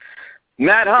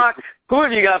 Matt Hoch, who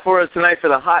have you got for us tonight for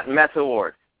the Hot Mess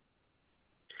Award?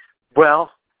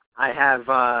 Well, I have,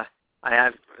 that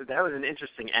was an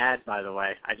interesting ad, by the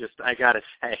way. I gotta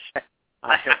say.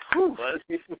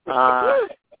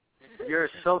 Your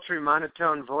sultry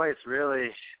monotone voice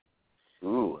really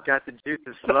got the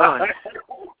juices flowing.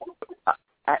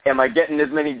 Am I getting as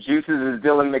many juices as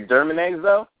Dylan McDermott eggs,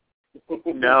 though?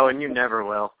 No, and you never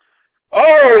will.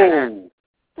 Oh!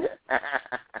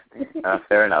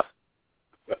 Fair enough.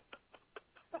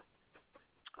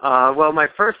 Well, my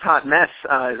first hot mess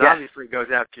obviously goes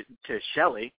out to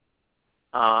Shelley,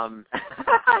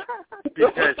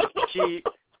 because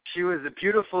she was a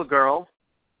beautiful girl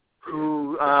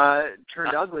who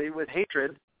turned ugly with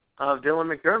hatred of Dylan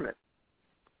McDermott.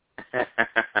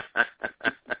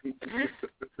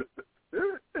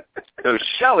 So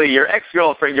Shelley, your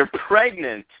ex-girlfriend, your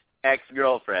pregnant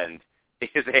ex-girlfriend,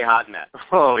 is a hot mess.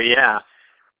 Oh yeah,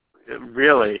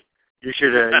 really. You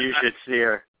should see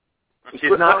her.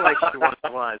 She's not like she once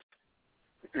was.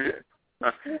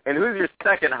 And who's your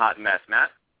second hot mess,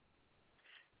 Matt?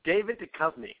 David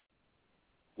Duchovny.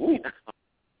 Ooh.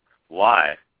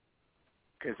 Why?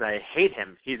 Because I hate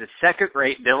him. He's a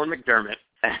second-rate Dylan McDermott.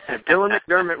 If Dylan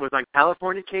McDermott was on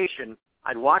Californication,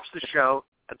 I'd watch the show.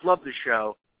 I'd love the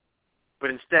show.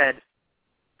 But instead,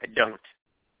 I don't.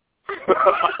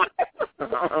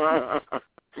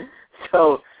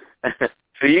 So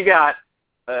you got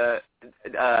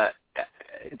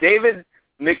David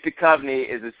McDuchovny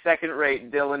is a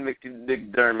second-rate Dylan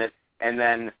McDermott, and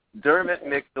then Dermot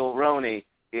McDulroney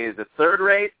is a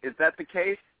third-rate. Is that the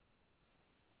case?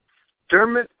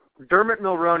 Dermot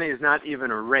Mulroney is not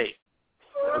even a rate.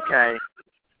 Okay.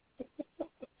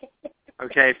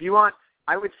 Okay. If you want,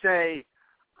 I would say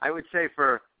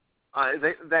for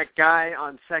that guy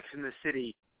on Sex and the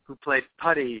City who played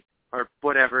Putty or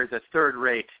whatever is a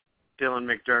third-rate Dylan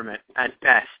McDermott at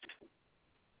best.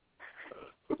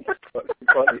 Who's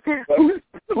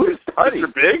Putty?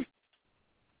 Mr. Big?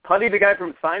 Putty, the guy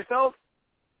from Seinfeld?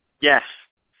 Yes.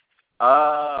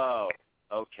 Oh,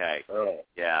 okay. Oh.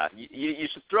 Yeah, you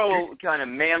should throw kind of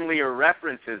manlier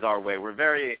references our way. We're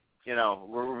very,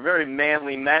 we're very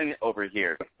manly men over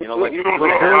here. Like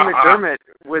Dylan McDermott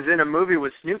was in a movie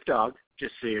with Snoop Dogg,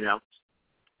 just so you know.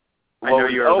 I know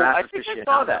you're a rap I think I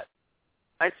saw that.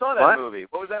 I saw that movie.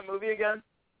 What was that movie again?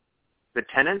 The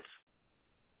Tenants?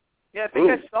 Yeah, I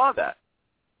think I saw that.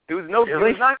 It was It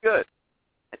was not good.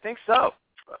 I think so.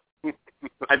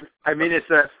 I mean, it's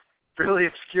a really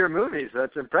obscure movie, so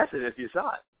it's impressive if you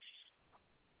saw it.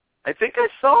 I think I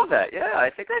saw that. Yeah, I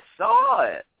think I saw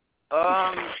it.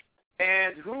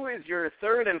 And who is your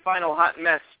third and final hot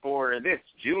mess for this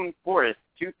June 4th,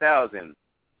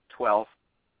 2012?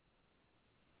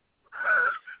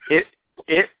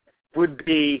 It would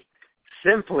be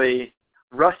simply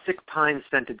rustic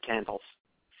pine-scented candles,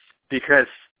 because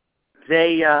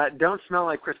they don't smell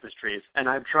like Christmas trees, and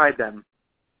I've tried them,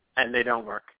 and they don't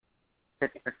work.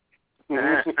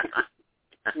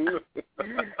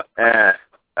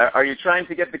 Are you trying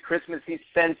to get the Christmassy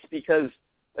sense because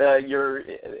your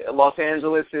Los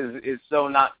Angeles is so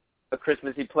not a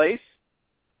Christmassy place?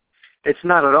 It's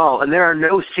not at all, and there are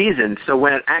no seasons, so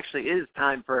when it actually is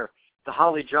time for the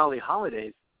holly jolly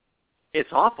holidays,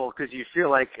 it's awful because you feel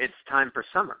like it's time for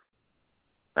summer.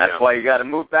 That's why you got to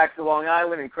move back to Long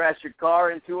Island and crash your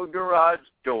car into a garage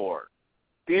door.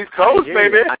 East Coast,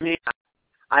 baby. I mean,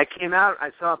 I came out,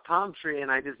 I saw a palm tree,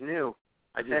 and I just knew.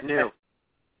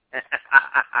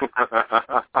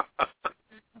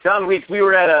 John Weeks, we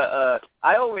were at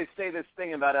I always say this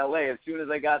thing about L.A. As soon as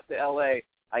I got to L.A.,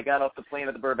 I got off the plane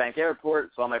at the Burbank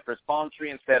airport, saw my first palm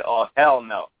tree, and said, "Oh, hell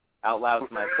no," out loud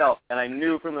to myself. And I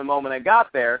knew from the moment I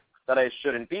got there that I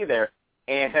shouldn't be there.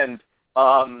 And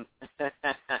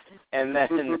and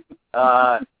then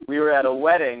we were at a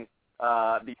wedding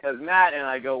because Matt and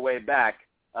I go way back.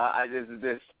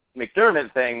 This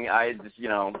McDermott thing,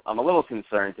 I'm a little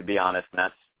concerned, to be honest,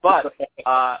 Matt. But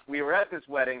we were at this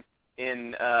wedding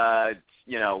in,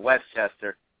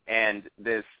 Westchester, and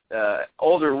this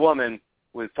older woman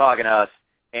was talking to us,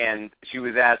 and she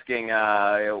was asking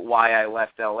why I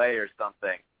left L.A. or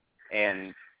something.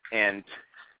 And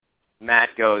Matt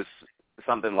goes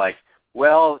something like,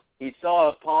 well, he saw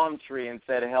a palm tree and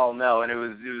said, hell no. And it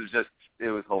was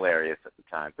hilarious at the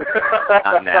time.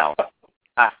 Not now.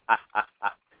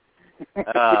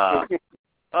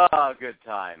 Good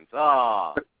times.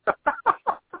 Oh.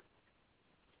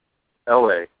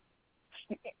 L.A.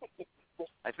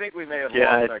 I think we may have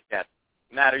lost our guest.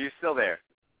 Matt, are you still there?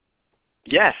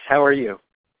 Yes, how are you?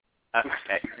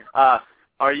 Okay.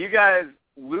 Are you guys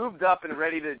lubed up and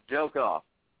ready to joke off?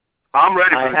 I'm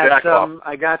ready for the jack off.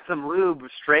 I got some lube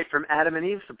straight from Adam and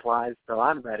Eve Supplies, so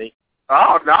I'm ready.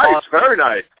 Oh, nice. Very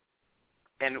nice.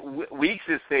 And Weeks'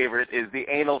 favorite is the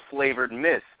anal-flavored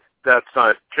mist. That's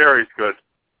nice. Cherry's good.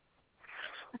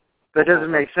 That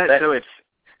doesn't make sense. So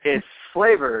it's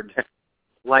flavored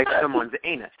like someone's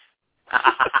anus.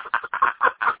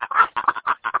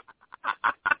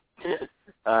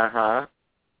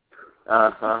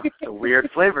 It's a weird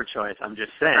flavor choice. I'm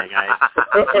just saying. I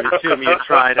would assume you'd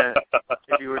try to,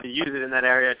 if you were to use it in that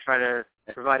area, try to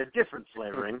provide a different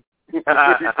flavoring.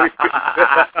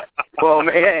 Well,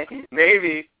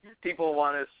 maybe people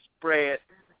want to spray it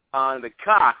on the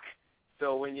cock,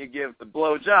 so when you give the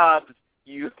blowjobs,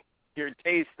 you're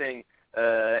tasting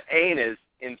anus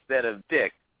instead of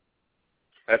dick.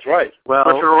 That's right. Well,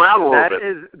 push it around a little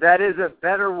bit. That is a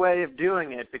better way of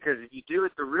doing it, because if you do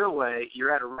it the real way,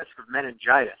 you're at a risk of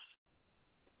meningitis.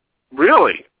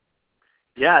 Really?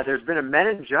 Yeah, there's been a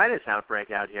meningitis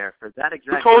outbreak out here for that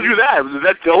exact Who told you reason. that? Was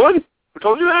that Dylan? Who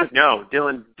told you that? No,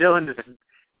 Dylan,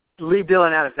 leave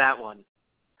Dylan out of that one.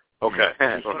 Okay.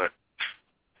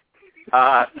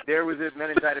 There was a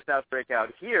meningitis outbreak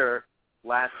out here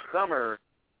last summer,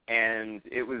 and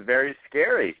it was very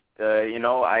scary.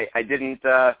 I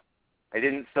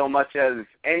didn't so much as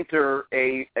enter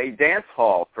a dance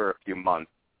hall for a few months.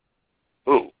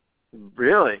 Ooh.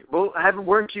 Really? Well,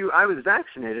 weren't you? I was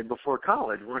vaccinated before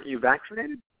college. Weren't you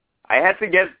vaccinated? I had to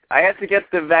get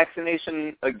the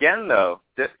vaccination again, though.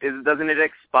 Doesn't it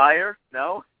expire?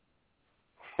 No.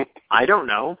 I don't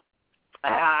know.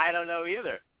 I don't know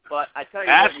either. But I tell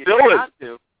you what, you should not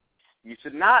do. You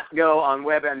should not go on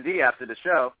WebMD after the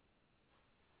show.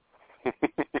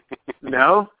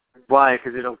 No? Why?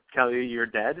 Because it'll tell you you're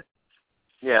dead?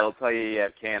 Yeah, it'll tell you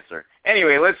have cancer.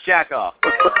 Anyway, let's jack off.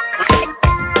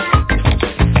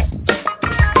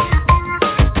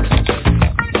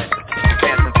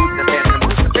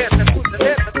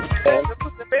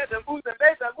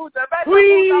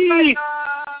 Whee!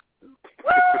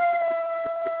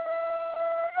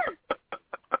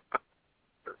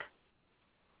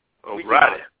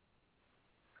 Alrighty.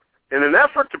 In an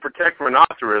effort to protect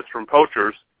rhinoceros from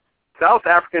poachers, South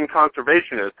African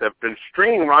conservationists have been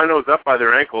stringing rhinos up by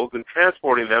their ankles and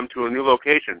transporting them to a new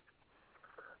location.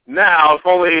 Now, if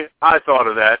only I thought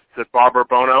of that, said Barbara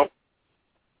Bono.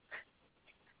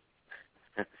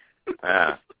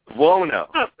 Bono.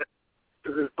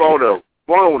 This is Bono.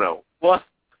 Bono. What?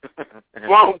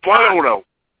 Bono.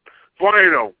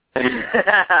 Bono.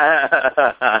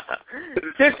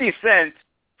 50 Cent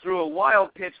threw a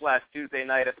wild pitch last Tuesday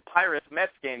night at the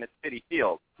Pirates-Mets game at Citi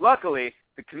Field. Luckily,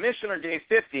 the commissioner gave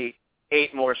 50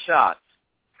 8 more shots.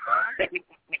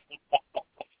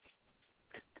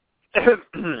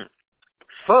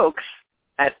 Folks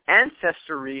at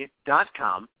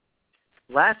Ancestry.com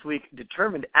last week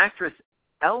determined actress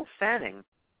Elle Fanning,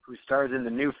 who stars in the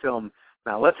new film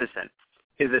Maleficent,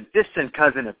 is a distant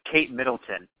cousin of Kate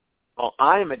Middleton, while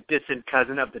I am a distant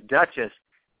cousin of the Duchess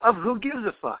of Who Gives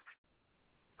a Fuck.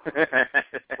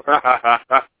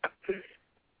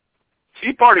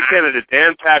 Tea Party candidate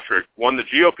Dan Patrick won the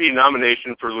GOP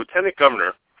nomination for lieutenant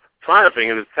governor, triumphing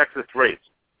in his Texas race.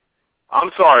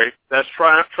 I'm sorry, that's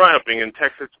triumphing in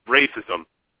Texas racism.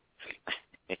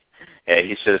 Yeah,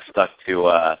 he should have stuck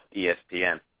to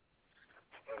ESPN.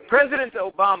 President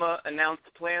Obama announced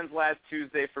plans last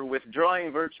Tuesday for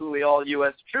withdrawing virtually all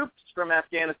U.S. troops from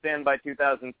Afghanistan by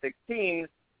 2016,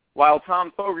 while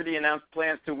Tom Fogarty announced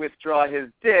plans to withdraw his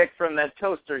dick from that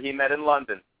toaster he met in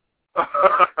London.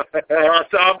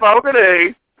 Tom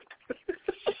Fogarty!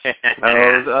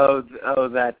 oh,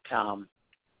 that Tom.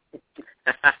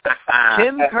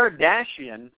 Kim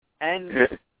Kardashian and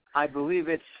I believe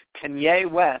it's Kanye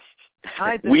West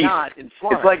tied the knot in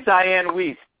Florence. It's like Diane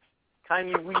Wiest.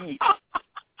 Kanye Wiest.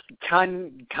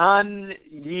 Kanye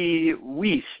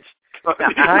Wiest.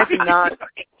 Tied the knot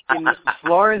in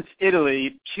Florence,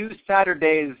 Italy 2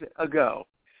 Saturdays ago.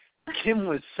 Kim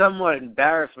was somewhat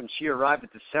embarrassed when she arrived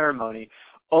at the ceremony,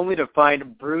 only to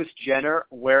find Bruce Jenner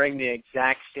wearing the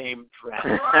exact same dress.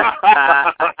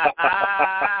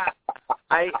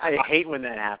 I hate when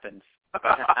that happens.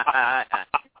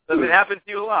 Does it happen to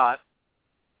you a lot?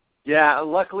 Yeah,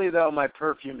 luckily, though, my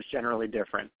perfume's generally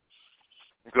different.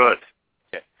 Good.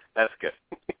 Okay, that's good.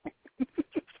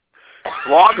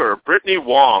 Blogger Brittany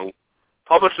Wong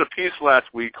published a piece last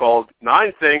week called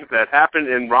 9 Things That Happen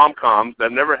in Rom-Coms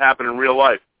That Never Happen in Real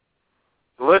Life.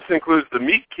 The list includes the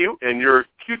meet cute and your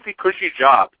cutesy cushy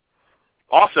job.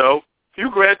 Also, Hugh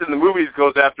Grant in the movies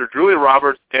goes after Julia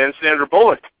Roberts and Sandra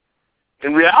Bullock.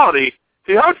 In reality,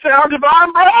 he hunts down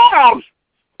Divine Brown.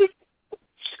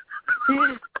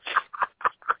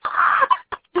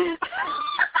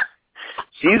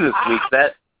 Jesus, Weeks,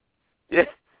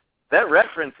 that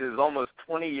reference is almost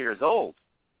 20 years old.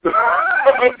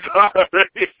 I'm sorry.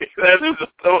 Is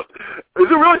it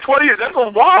really 20 years?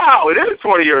 Wow, it is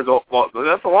 20 years old.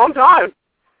 That's a long time.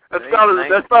 That's about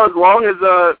as long as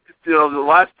the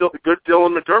last good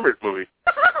Dylan McDermott movie.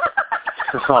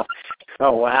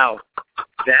 Oh wow,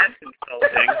 that's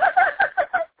insulting.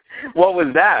 What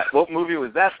was that? What movie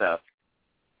was that, though?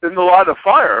 In the Line of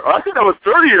Fire. I think that was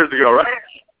 30 years ago, right?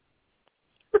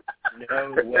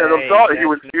 No way. And I'm sorry, he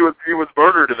was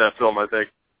murdered in that film, I think.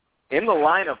 In the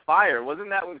Line of Fire, wasn't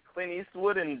that with Clint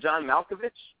Eastwood and John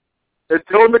Malkovich? And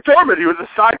Dylan McDermott, he was a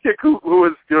sidekick who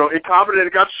was incompetent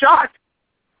and got shot.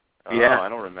 Yeah, I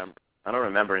don't remember. I don't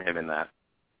remember him in that.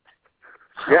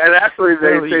 Yeah, and actually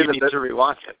they really, say you need to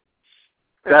rewatch it.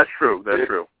 That's true. That's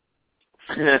true.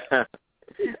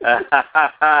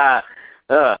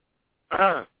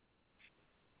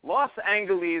 Los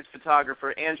Angeles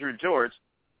photographer Andrew George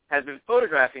has been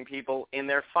photographing people in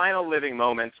their final living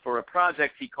moments for a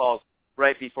project he calls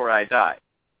Right Before I Die.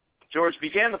 George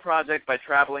began the project by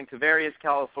traveling to various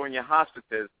California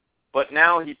hospices, but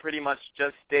now he pretty much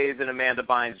just stays in Amanda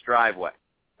Bynes' driveway.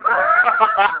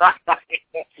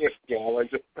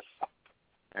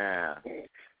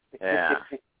 Yeah.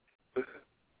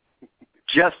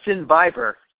 Justin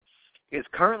Bieber is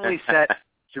currently set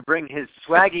to bring his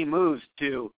swaggy moves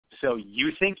to So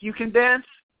You Think You Can Dance?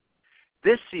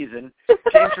 This season to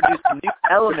introduce a new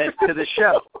element to the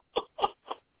show.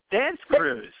 Dance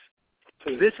Cruise.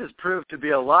 This has proved to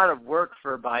be a lot of work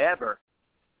for Bieber,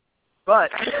 but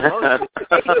mostly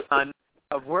a ton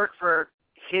of work for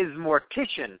his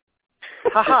mortician.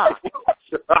 Haha.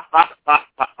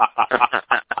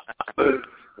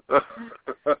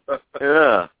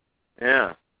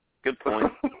 Yeah. Good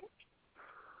point.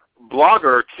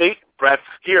 Blogger Kate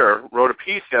Bratskier wrote a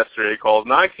piece yesterday called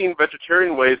 19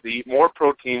 Vegetarian Ways to Eat More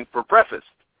Protein for Breakfast.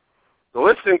 The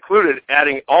list included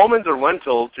adding almonds or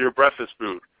lentils to your breakfast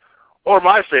food. Or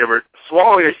my favorite,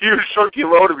 swallowing a huge chunky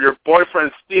load of your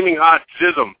boyfriend's steaming hot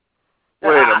jism.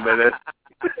 Wait a minute.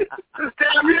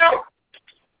 Damn you!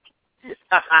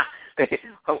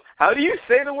 How do you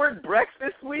say the word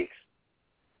breakfast, Weeks?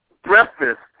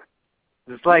 Breakfast.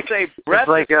 It's like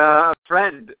a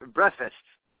friend. Breakfast.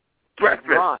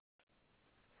 Breakfast.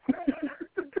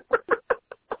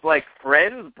 It's like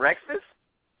Friends breakfast?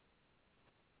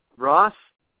 Ross?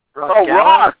 Oh, Gallo?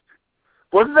 Ross!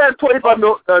 Wasn't that played by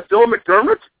Dylan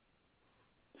McDermott?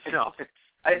 No.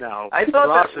 I thought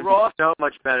Ross that would be so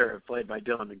much better if played by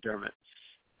Dylan McDermott.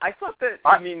 I thought that,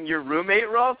 your roommate,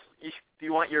 Ross? Do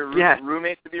you want your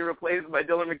roommate to be replaced by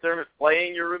Dylan McDermott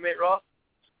playing your roommate, Ross?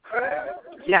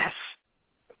 Yes.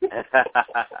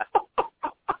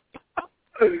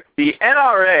 The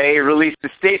NRA released a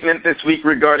statement this week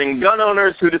regarding gun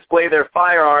owners who display their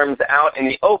firearms out in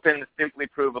the open to simply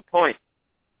prove a point.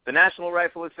 The National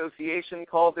Rifle Association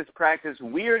called this practice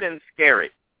weird and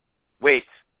scary. Wait,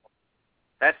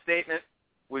 that statement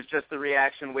was just the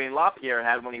reaction Wayne LaPierre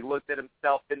had when he looked at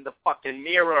himself in the fucking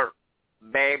mirror,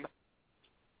 babe.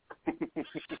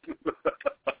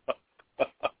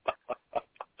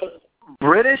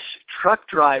 British truck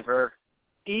driver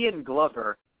Ian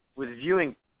Glover was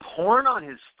viewing porn on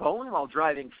his phone while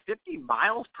driving 50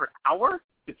 miles per hour,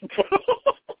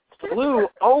 flew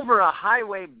over a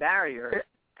highway barrier,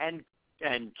 and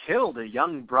killed a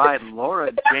young bride,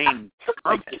 Laura Jane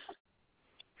Thomas.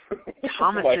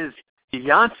 Thomas's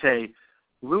fiancé,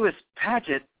 Louis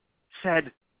Paget,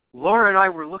 said, "Laura and I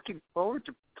were looking forward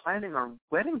to planning our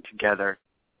wedding together.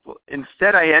 Well,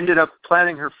 instead, I ended up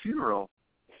planning her funeral."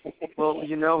 Well,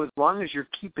 as long as you're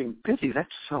keeping busy,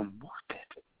 that's so morbid.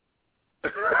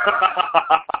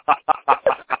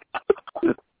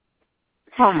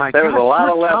 Oh my God! There was a lot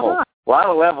of levels. A lot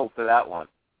of levels to that one.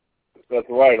 That's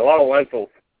right. A lot of lentils.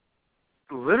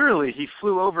 Literally, he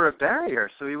flew over a barrier,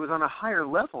 so he was on a higher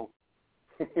level.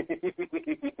 He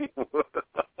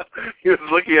was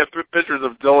looking at pictures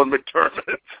of Dylan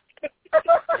McDermott.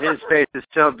 His face is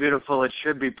so beautiful it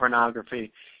should be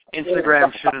pornography.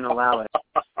 Instagram shouldn't allow it.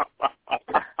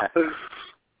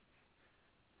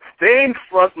 Stained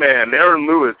frontman Aaron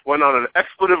Lewis went on an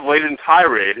expletive-laden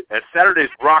tirade at Saturday's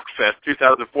Rockfest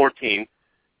 2014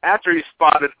 after he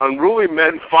spotted unruly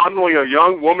men fondling a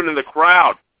young woman in the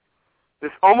crowd.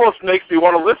 This almost makes me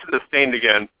want to listen to Stained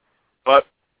again, but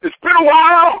it's been a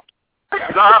while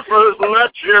since I first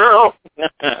met you.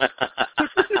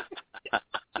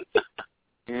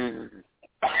 It's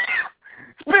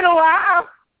been a while.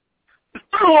 It's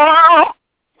been a while.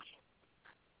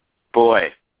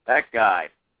 Boy, that guy.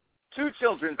 2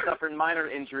 children suffered minor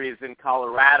injuries in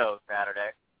Colorado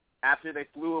Saturday after they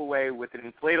flew away with an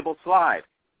inflatable slide.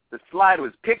 The slide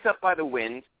was picked up by the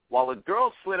wind while a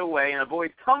girl slid away and a boy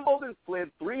tumbled and slid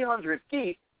 300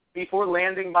 feet before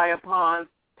landing by a pond.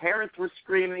 Parents were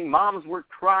screaming. Moms were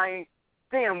crying.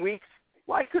 Damn, Weeks,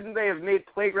 why couldn't they have made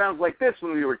playgrounds like this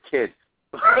when we were kids?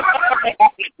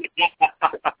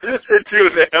 Into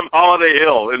them Holiday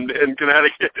Hill in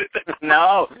Connecticut.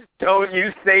 No, don't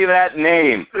you say that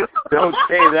name. Don't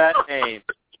say that name.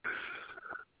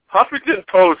 Huffington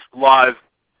Post live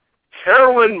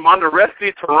Carolyn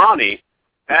Monteresti-Tarani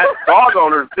asked dog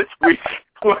owners this week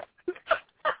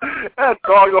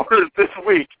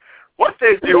what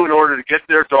they do in order to get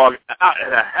their dog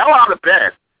the hell out of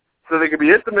bed so they can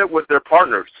be intimate with their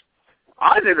partners.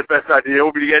 I think the best idea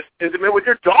would be to get intimate with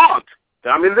your dog.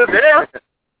 I mean, they're there.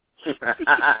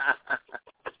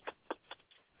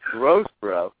 Gross,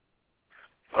 bro.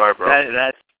 Sorry, bro.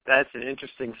 That's an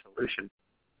interesting solution.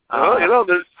 Well,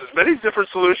 there's many different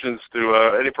solutions to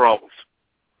any problems.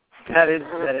 That is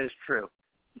true.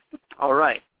 All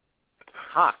right.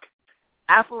 Hoch.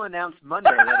 Apple announced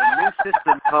Monday that a new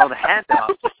system called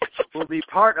Handoff will be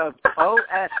part of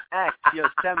OS X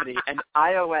Yosemite and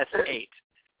iOS 8.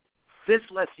 This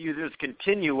lets users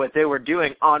continue what they were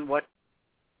doing on one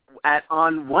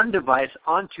device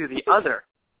onto the other.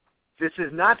 This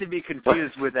is not to be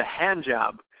confused with a hand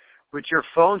job, which your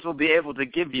phones will be able to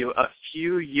give you a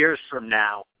few years from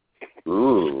now.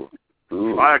 Ooh.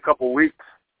 By a couple weeks.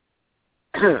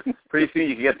 Pretty soon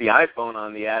you can get the iPhone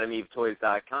on the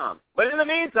AdamEveToys.com. But in the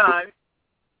meantime...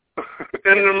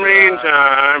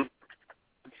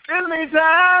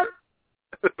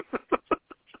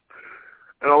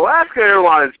 An Alaska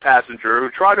Airlines passenger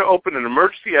who tried to open an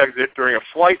emergency exit during a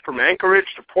flight from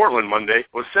Anchorage to Portland Monday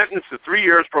was sentenced to 3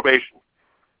 years probation.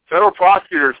 Federal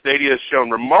prosecutors say he has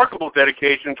shown remarkable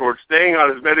dedication towards staying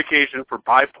on his medication for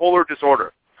bipolar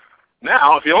disorder.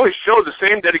 Now, if he only showed the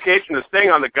same dedication to staying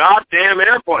on the goddamn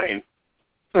airplane...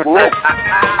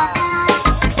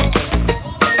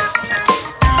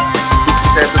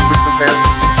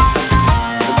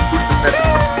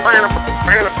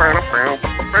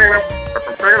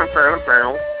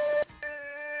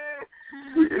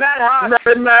 Matt Hoch,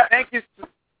 thank you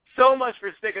so much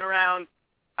for sticking around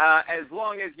as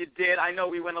long as you did. I know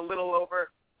we went a little over.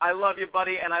 I love you,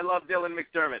 buddy, and I love Dylan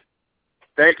McDermott.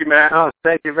 Thank you, Matt. Oh,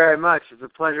 thank you very much. It's a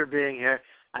pleasure being here.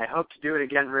 I hope to do it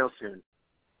again real soon.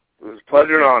 It was a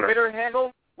pleasure and honor. Twitter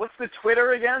handle? What's the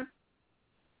Twitter again?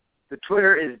 The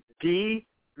Twitter is D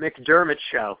McDermott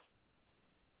Show.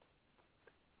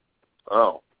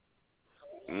 Oh.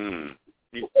 Are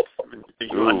you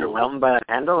underwhelmed by that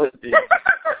handle?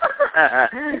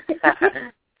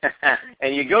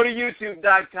 And you go to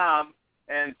YouTube.com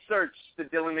and search the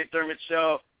Dylan McDermott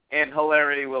Show, and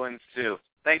hilarity will ensue.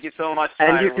 Thank you so much.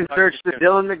 And you can search the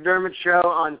Dylan McDermott Show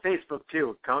on Facebook,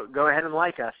 too. Go ahead and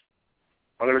like us.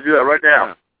 I'm going to do that right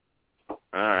now. All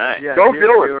right. Yeah, Go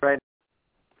Dylan. Right.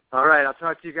 All right, I'll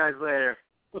talk to you guys later.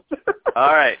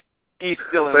 All right. Peace,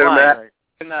 Dylan. Later, Matt.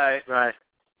 Good night. Bye.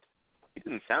 He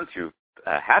didn't sound too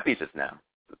happy just now.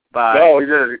 Bye. No, he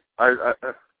didn't. I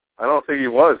don't think he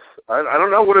was. I don't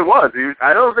know what it was.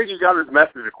 I don't think he got his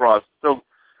message across so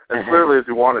as clearly as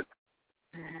he wanted.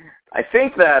 I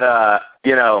think that,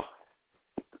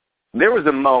 there was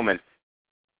a moment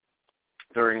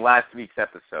during last week's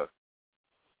episode.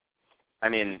 I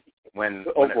mean, when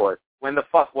the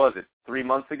fuck was it? 3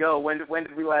 months ago? When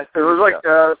did we last? It was like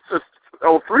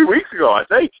 3 weeks ago, I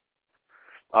think.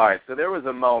 All right, so there was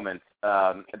a moment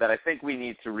that I think we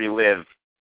need to relive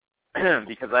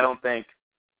because I don't think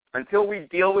until we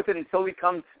deal with it, until we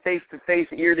come face to face,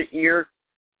 ear to ear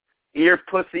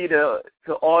pussy to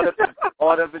auto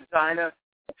vagina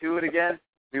to it again,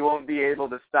 we won't be able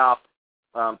to stop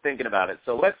thinking about it.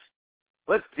 So let's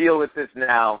deal with this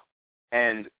now,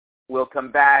 and we'll come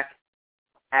back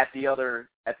at the other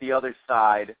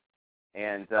side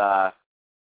and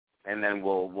and then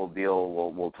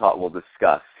we'll talk. We'll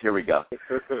discuss. Here we go.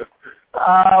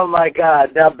 Oh my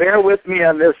God! Now bear with me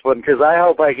on this one because I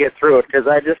hope I get through it because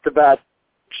I just about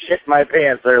shit my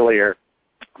pants earlier.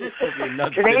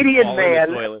 Canadian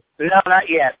man. No, not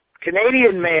yet.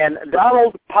 Canadian man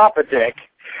Donald Popadick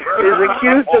is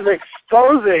accused of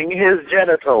exposing his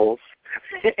genitals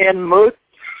in Mooney's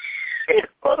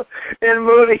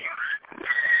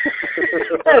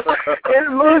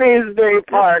Day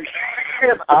Park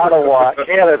in Ottawa,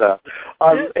 Canada,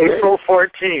 on April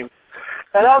 14th.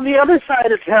 And on the other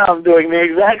side of town, doing the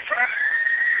exact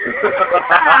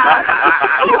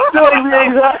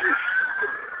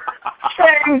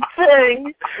same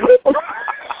thing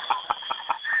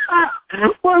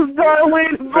was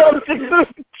Darlene Bostick.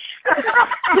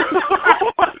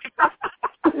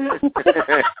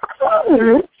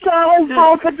 Donald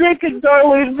Popadick and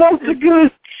Darlene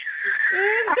Bostick.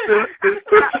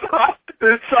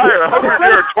 Sire, I hope you're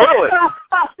near a toilet.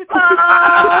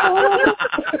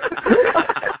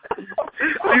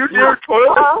 Are you near a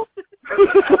toilet?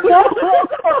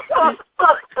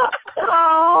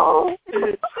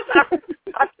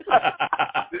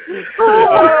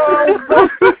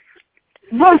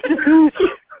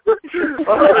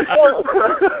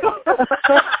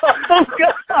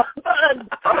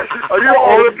 Are you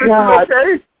all of this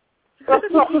okay?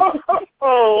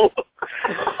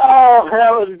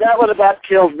 That would about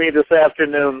killed me this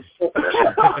afternoon.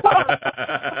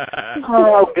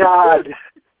 Oh God.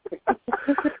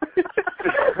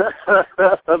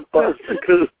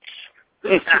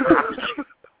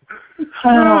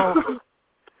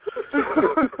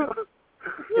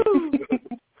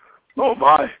 Oh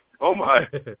my. Oh my.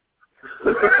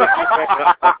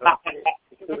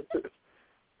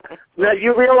 Now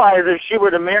you realize if she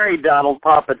were to marry Donald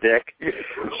Popadick,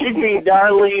 she'd be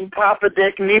Darlene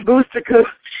Popadick Nibustaku.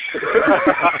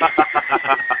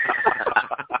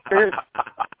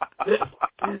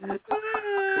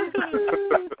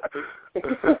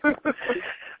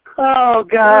 Oh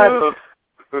God.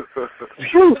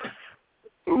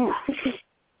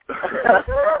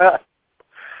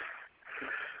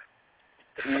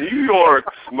 New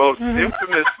York's most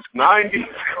infamous 90s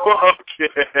club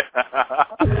kid.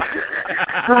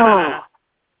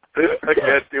 I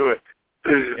can't do it.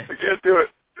 I can't do it.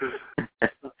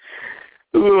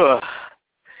 That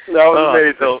was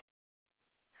amazing.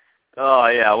 Oh,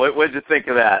 yeah. What did you think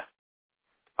of that?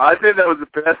 I think that was the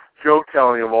best joke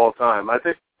telling of all time. I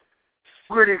think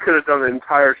Squiddy could have done an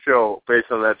entire show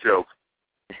based on that joke.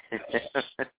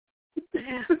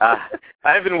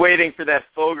 I've been waiting for that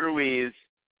Fogerwees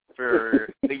for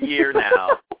a year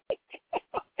now,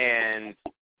 and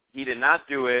he did not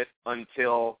do it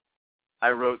until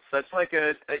I wrote such like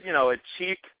a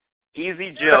cheap,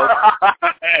 easy joke,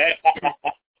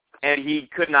 and he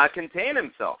could not contain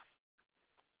himself.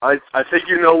 I think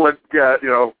you know what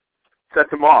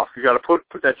sets him off. You got to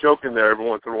put that joke in there every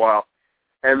once in a while,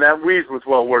 and that wheeze was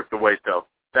well worth the wait, though.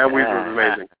 That wheeze was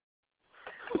amazing.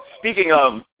 Speaking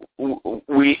of,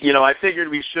 I figured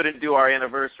we shouldn't do our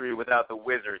anniversary without the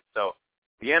Wizard. So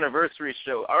the anniversary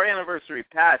show, our anniversary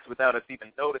passed without us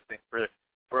even noticing for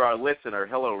our listener.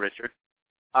 Hello, Richard.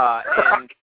 And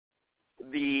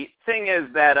the thing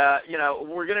is that,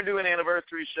 we're going to do an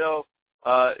anniversary show,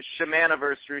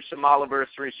 Shamaniversary,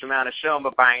 Shamaliversary, Shamana Show,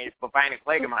 Babine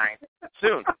Plagamine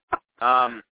soon.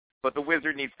 But the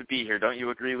Wizard needs to be here. Don't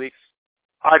you agree, Leeks?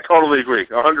 I totally agree,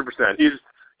 100%.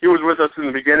 He was with us in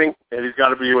the beginning, and he's got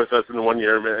to be with us in the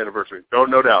 1-year anniversary.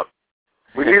 No doubt.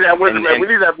 We need that wizard. We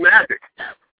need that magic.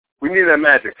 We need that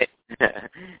magic.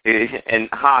 And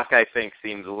Hoch, I think,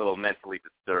 seems a little mentally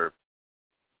disturbed.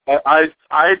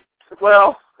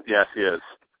 Well, yes, he is.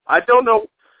 I don't know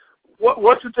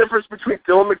what's the difference between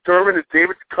Dylan McDermott and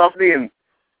David Duchovny and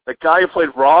the guy who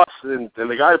played Ross and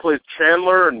the guy who plays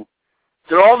Chandler, and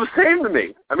they're all the same to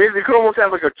me. I mean, they could almost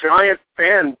have like a giant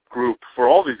fan group for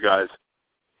all these guys.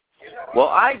 Well,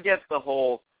 I get the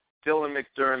whole Dylan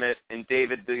McDermott and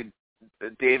David Mick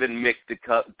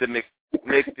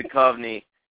Duchovny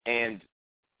and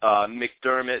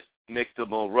McDermott Mick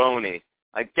DeMulroney.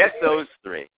 I get those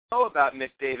three. I know about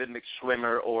McDavid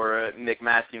McSchwimmer or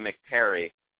McMatthew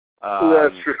McPerry.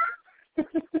 That's true.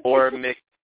 Or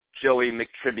Joey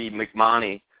McTribby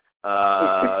McMoney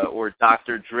or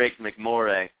Dr. Drake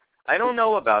McMorray. I don't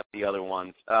know about the other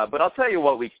ones, but I'll tell you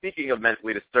what, speaking of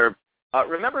mentally disturbed,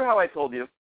 remember how I told you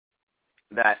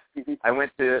that I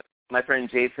went to my friend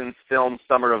Jason's film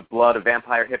Summer of Blood, a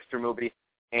vampire hipster movie,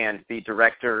 and the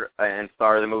director and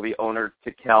star of the movie, Oner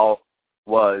Tekel,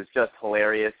 was just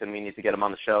hilarious, and we need to get him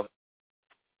on the show?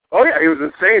 Oh, yeah, he was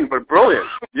insane, but brilliant.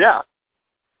 Yeah.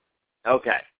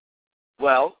 Okay.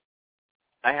 Well,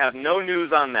 I have no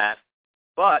news on that,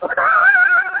 but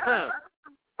I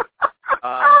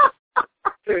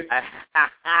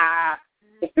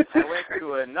went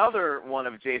to another one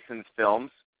of Jason's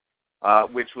films,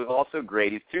 which was also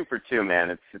great. He's 2 for 2,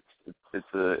 man.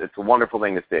 It's a wonderful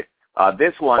thing to see.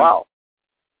 This one, wow.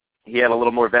 He had a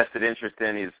little more vested interest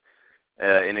in. He's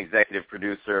an executive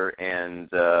producer and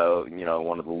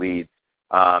one of the leads.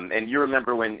 And you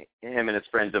remember when him and his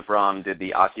friend Devram did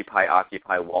the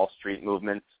Occupy Wall Street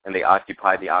movement, and they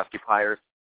occupied the occupiers?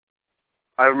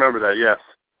 I remember that, yes.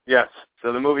 Yes.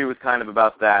 So the movie was kind of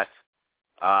about that.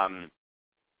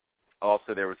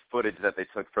 Also, there was footage that they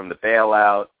took from the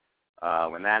bailout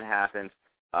when that happened.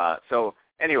 So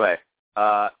anyway,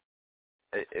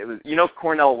 it was,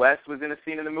 Cornel West was in a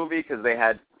scene in the movie because they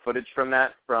had footage from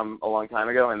that from a long time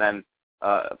ago, and then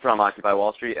from Occupy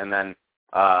Wall Street, and then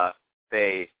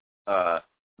they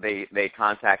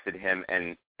contacted him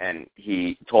and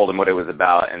he told them what it was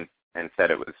about and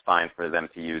said it was fine for them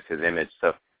to use his image.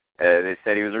 So they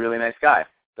said he was a really nice guy.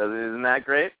 So isn't that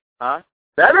great? Huh?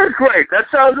 That is great. That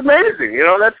sounds amazing.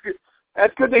 That's good.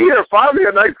 That's good to hear. Finally,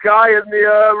 a nice guy in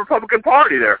the Republican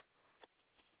Party there.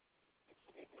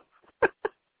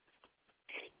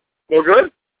 Well,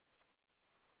 good.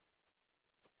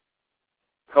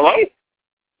 Hello?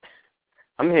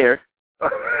 I'm here.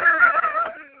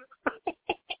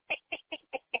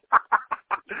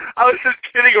 I was just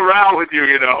kidding around with you,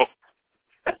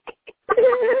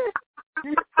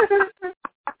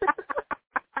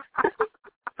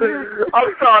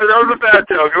 I'm sorry, that was a bad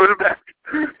joke. It was a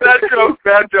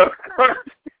bad joke.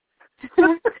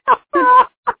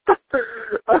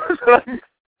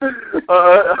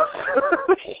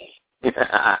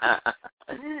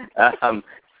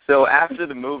 So after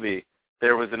the movie,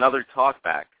 there was another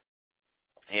talkback,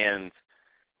 and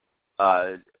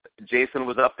Jason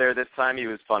was up there this time. He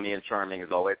was funny and charming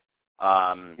as always.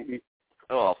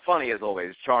 Funny as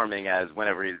always, charming as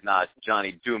whenever he's not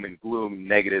Johnny Doom and Gloom,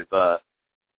 negative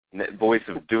voice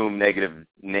of doom, negative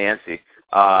Nancy,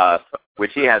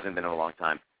 which he hasn't been in a long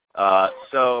time.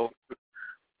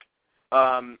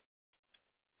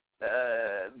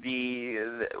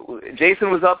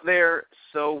 Jason was up there.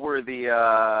 So were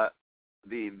the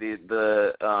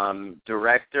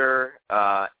director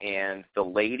and the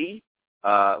lady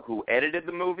who edited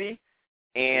the movie,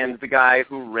 and the guy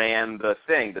who ran the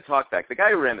talkback. The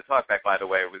guy who ran the talkback, by the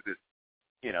way, was this,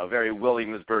 very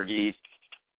Williamsburgy,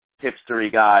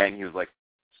 hipstery guy, and he was like,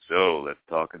 "So let's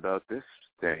talk about this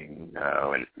thing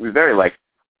now." And we were very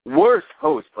worst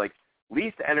host,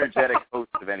 least energetic host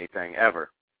of anything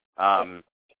ever.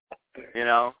 He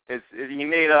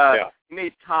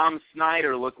made Tom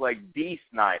Snyder look like D.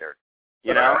 Snyder.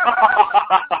 D.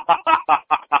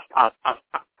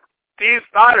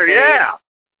 Snyder, yeah.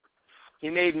 He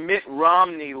made Mitt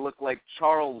Romney look like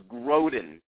Charles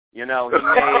Grodin.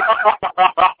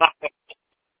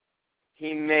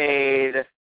 He made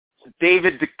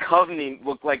David Duchovny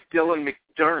look like Dylan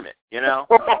McDermott.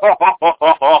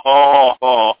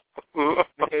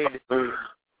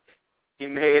 He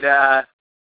made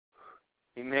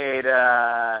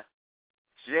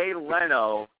Jay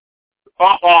Leno.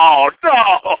 Oh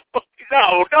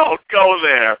no! Don't go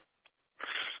there.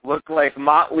 Look like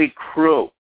Motley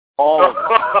Crue. All of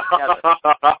them.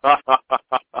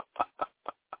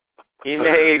 He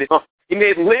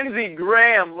made Lindsey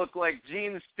Graham look like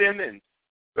Gene Simmons.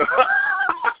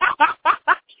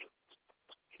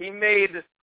 He made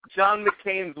John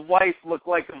McCain's wife look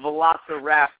like a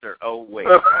velociraptor. Oh wait.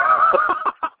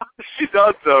 She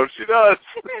does though. She does.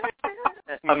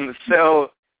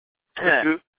 So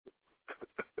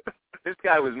this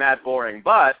guy was mad boring,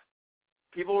 but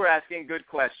people were asking good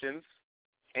questions,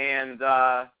 and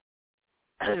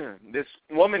this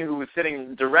woman who was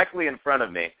sitting directly in front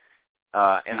of me,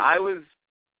 and I was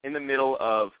in the middle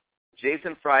of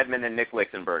Jason Friedman and Nick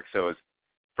Lichtenberg. So it was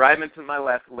Friedman to my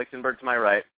left, Lichtenberg to my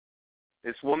right.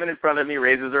 This woman in front of me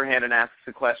raises her hand and asks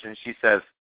a question. She says,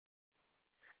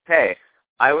 "Hey,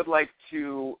 I would like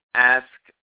to ask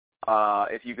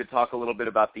if you could talk a little bit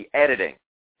about the editing."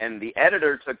 And the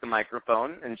editor took the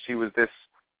microphone, and she was this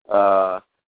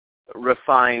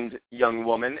refined young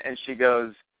woman, and she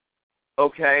goes,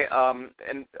 "Okay,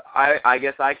 and I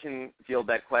guess I can field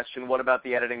that question. What about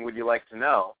the editing would you like to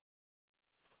know?"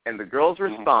 And the girl's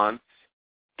response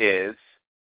is,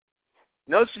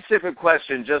 "No specific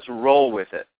question, just roll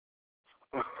with it."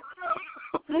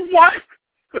 What?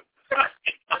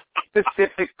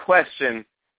 Specific question,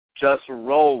 just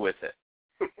roll with it.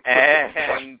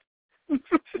 And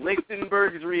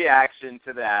Lichtenberg's reaction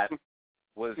to that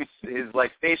was his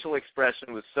facial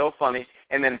expression was so funny.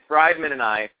 And then Friedman and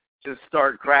I just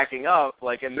start cracking up,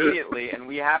 like, immediately, and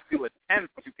we have to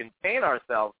attempt to contain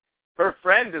ourselves. Her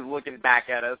friend is looking back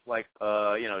at us like,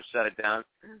 shut it down.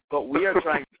 But we are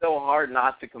trying so hard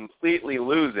not to completely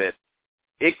lose it.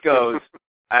 It goes,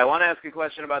 I want to ask a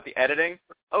question about the editing.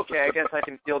 Okay, I guess I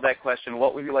can field that question.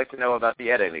 What would you like to know about the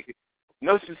editing?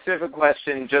 No specific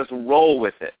question, just roll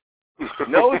with it.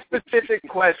 No specific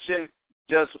question,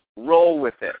 just roll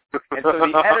with it. And so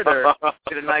the editor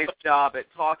did a nice job at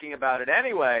talking about it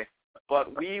anyway,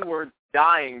 but we were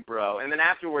dying, bro. And then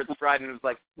afterwards, Friday was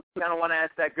like, kind of want to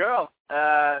ask that girl,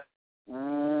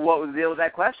 what was the deal with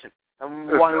that question? I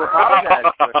want to apologize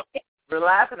for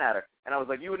laughing at her. And I was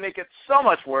like, you would make it so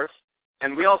much worse.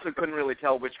 And we also couldn't really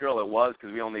tell which girl it was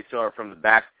because we only saw her from the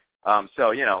back.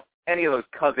 So, any of those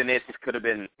cousinets could have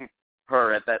been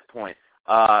her at that point.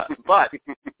 But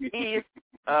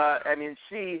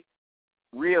she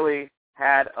really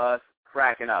had us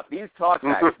cracking up. These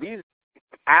talkbacks, these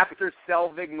after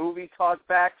Selvig movie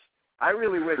talkbacks, I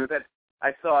really wish that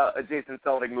I saw a Jason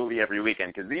Selvig movie every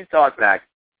weekend because these talkbacks,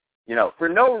 he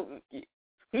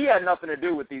had nothing to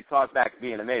do with these talkbacks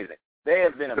being amazing. They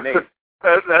have been amazing.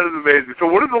 That is amazing. So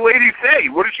what did the lady say?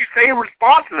 What did she say in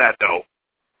response to that, though?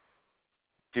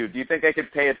 Dude, do you think I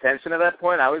could pay attention at that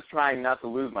point? I was trying not to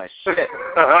lose my shit.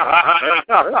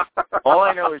 All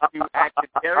I know is you acted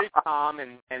very calm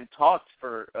and talked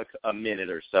for a minute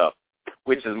or so,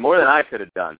 which is more than I could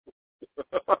have done.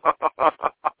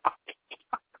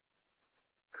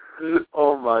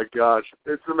 Oh, my gosh.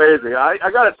 It's amazing. I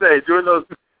got to say, doing those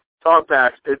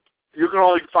talkbacks, you can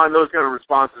only find those kind of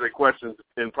responses and questions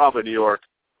in probably New York.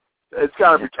 It's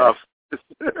got to be tough.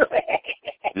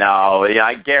 No,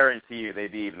 I guarantee you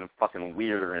they'd be even fucking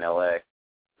weirder in L.A.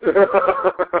 Because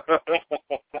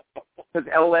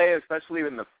L.A., especially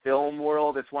in the film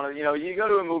world, it's one of you go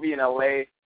to a movie in L.A.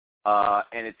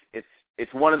 And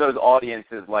it's one of those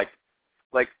audiences like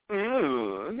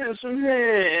here's some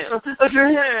hair, here's your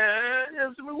hair,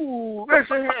 here's some hair, here's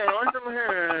some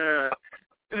hair.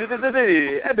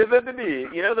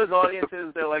 Those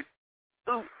audiences, they're like,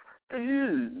 oh.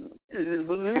 You,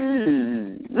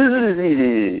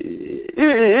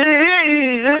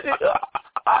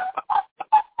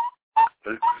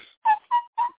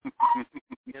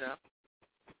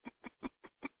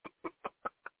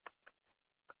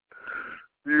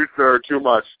 sir, too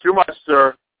much,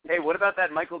 sir. Hey, what about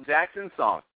that Michael Jackson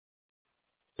song?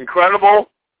 Incredible.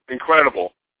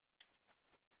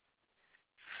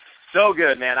 So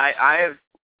good, man. I have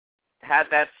had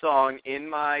that song in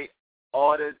my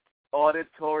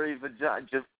auditory vagina.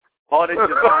 In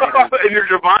your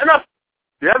vagina?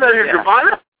 You have that in your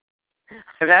vagina?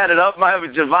 I've had it up my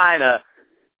vagina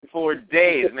for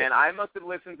days, man. I must have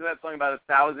listened to that song about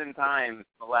 1,000 times in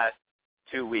the last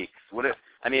 2 weeks.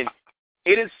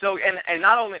 It is so, and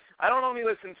not only, I don't only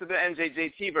listen to the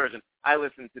NJJT version, I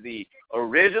listen to the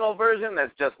original version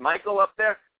that's just Michael up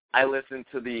there. I listen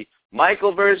to the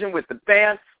Michael version with the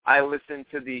band. I listened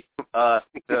to the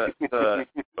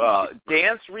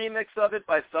dance remix of it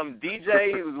by some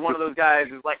DJ who's one of those guys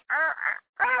who's like,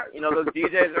 those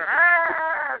DJs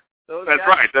are, those That's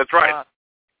guys. That's right.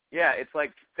 Yeah, it's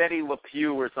like Fetty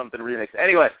LePew or something remix.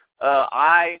 Anyway,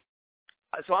 I'm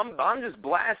just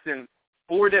blasting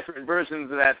 4 different versions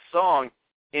of that song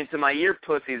into my ear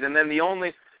pussies, and then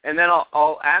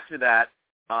I'll after that,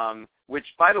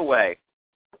 which, by the way,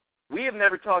 we have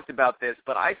never talked about this,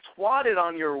 but I twatted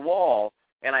on your wall,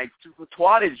 and I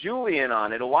twatted Julian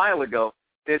on it a while ago,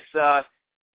 this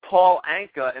Paul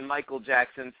Anka and Michael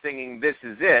Jackson singing This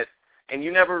Is It, and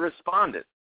you never responded.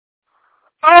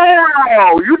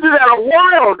 Oh, you did that a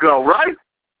while ago, right?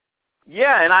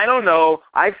 Yeah, and I don't know.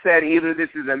 I said either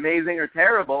this is amazing or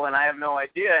terrible, and I have no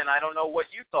idea, and I don't know what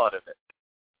you thought of it.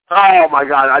 Oh, my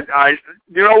God.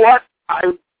 You know what?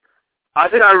 I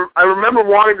think I remember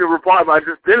wanting to reply, but I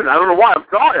just didn't. I don't know why. I'm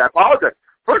sorry. I apologize.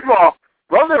 First of all,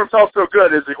 Love Never Felt So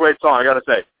Good is a great song, I got to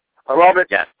say. I love it.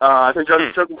 Yeah. I think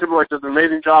Justin Timberlake does an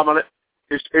amazing job on it.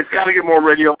 It's got to get more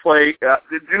radio play.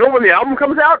 Do you know when the album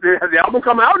comes out? Has the album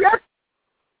come out yet?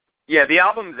 Yeah, the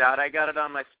album's out. I got it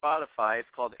on my Spotify. It's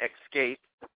called Escape.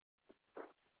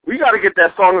 We got to get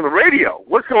that song on the radio.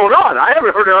 What's going on? I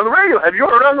haven't heard it on the radio. Have you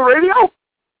heard it on the radio?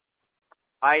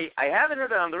 I haven't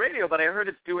heard it on the radio, but I heard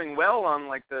it's doing well on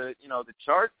like the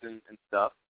charts and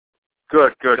stuff.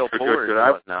 Good.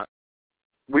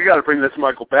 We got to bring this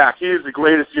Michael back. He is the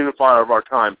greatest unifier of our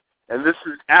time, and this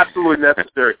is absolutely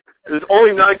necessary. There's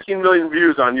only 19 million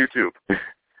views on YouTube.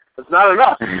 That's not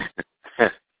enough.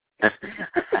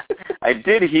 I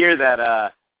did hear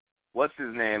that. What's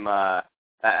his name?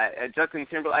 Justin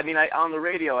Timberlake. On the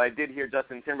radio, I did hear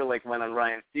Justin Timberlake went on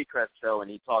Ryan Seacrest's show,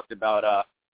 and he talked about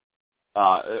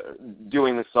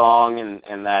doing the song,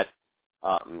 and that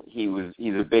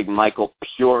he's a big Michael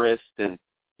purist, and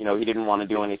he didn't want to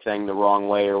do anything the wrong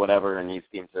way or whatever, and he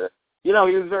seemed to, he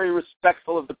was very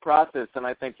respectful of the process, and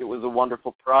I think it was a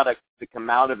wonderful product to come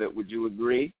out of it. Would you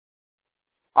agree?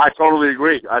 I totally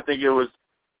agree. I think it was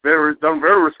done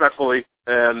very respectfully,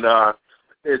 and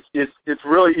it's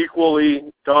really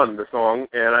equally done, the song,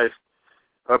 and I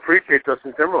appreciate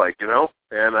Justin Timberlake, and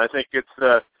I think it's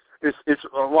a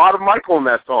lot of Michael in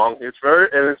that song. It's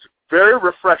very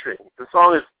refreshing. The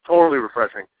song is totally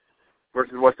refreshing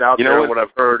versus what's out there and what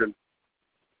I've heard. And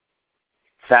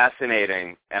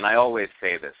fascinating, and I always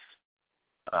say this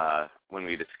when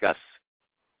we discuss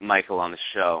Michael on the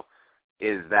show,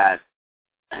 is that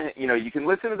you can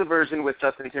listen to the version with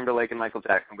Justin Timberlake and Michael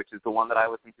Jackson, which is the one that I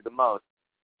listen to the most,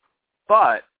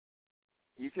 but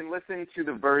you can listen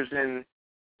to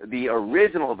the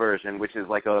original version, which is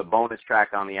like a bonus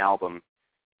track on the album,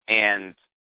 and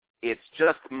it's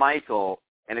just Michael,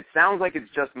 and it sounds like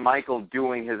it's just Michael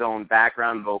doing his own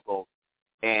background vocals,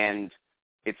 and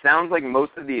it sounds like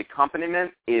most of the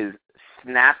accompaniment is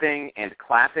snapping and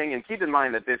clapping, and keep in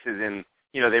mind that this is in,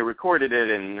 they recorded it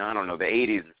in, I don't know, the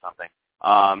 80s or something,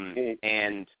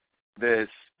 and the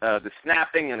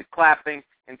snapping and the clapping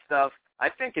and stuff, I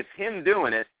think it's him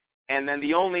doing it, and then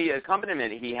the only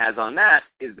accompaniment he has on that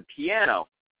is the piano.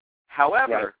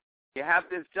 However, you have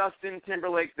this Justin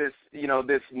Timberlake, this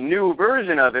new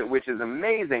version of it, which is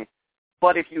amazing.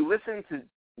 But if you listen to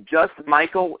just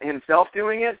Michael himself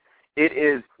doing it, it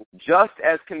is just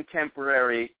as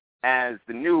contemporary as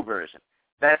the new version.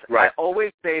 That's right. I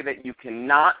always say that you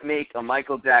cannot make a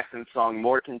Michael Jackson song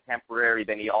more contemporary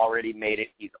than he already made it.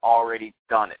 He's already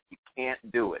done it. You can't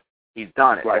do it. He's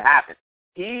done it. Right. It happened.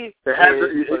 It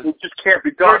just can't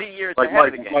be done 30 years like ahead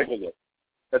of the game. Michael did.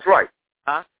 That's right.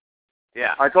 Huh?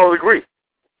 Yeah. I totally agree.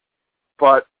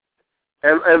 But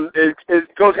and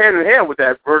it goes hand in hand with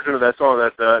that version of that song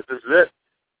that This Is It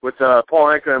with Paul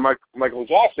Anka and Michael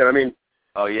Jackson. I mean,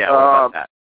 oh yeah, what about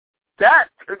that?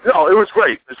 It was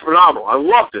great. It's phenomenal. I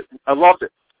loved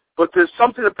it. But there's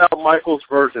something about Michael's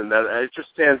version that it just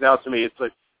stands out to me. It's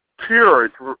like pure.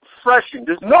 It's refreshing.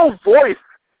 There's no voice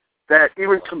that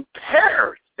even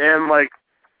compares. And the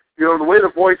way the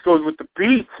voice goes with the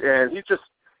beats, and he just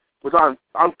was on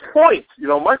point.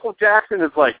 Michael Jackson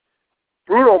is like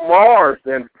Bruno Mars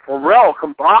and Pharrell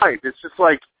combined. It's just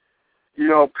like,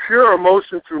 pure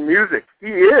emotion through music. He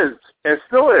is, and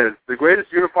still is, the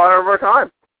greatest unifier of our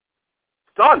time.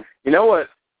 It's done. You know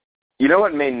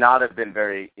what may not have been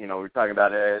very, we're talking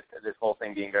about this whole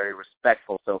thing being very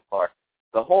respectful so far.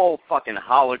 The whole fucking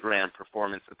hologram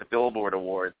performance at the Billboard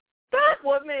Awards,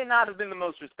 that may not have been the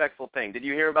most respectful thing. Did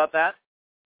you hear about that?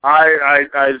 I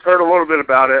heard a little bit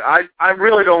about it. I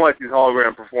really don't like these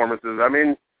hologram performances. I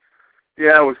mean,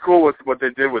 yeah, it was cool with what they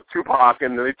did with Tupac,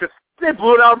 and they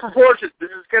blew it out of proportion. This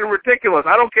is getting ridiculous.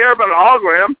 I don't care about a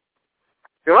hologram.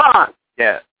 Come on.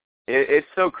 Yeah, it's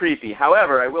so creepy.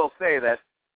 However, I will say that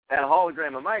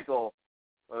hologram of Michael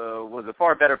was a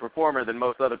far better performer than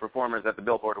most other performers at the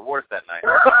Billboard Awards that night.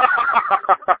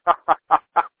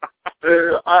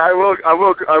 I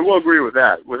will agree with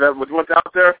that. With what's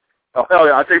out there. Oh hell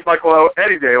yeah! I take Michael out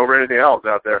any day over anything else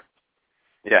out there.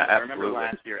 Yeah, absolutely. I remember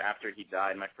last year after he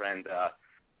died, my friend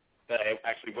that I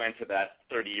actually went to that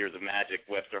 30 Years of Magic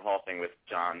Webster Hall thing with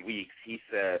John Weeks. He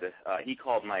said he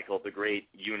called Michael the great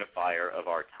unifier of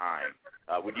our time.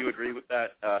 Would you agree with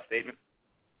that statement?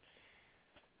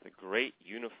 The great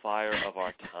unifier of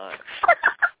our time.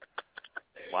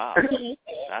 Wow,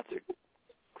 that's a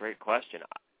great question.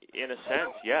 In a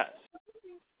sense, yes.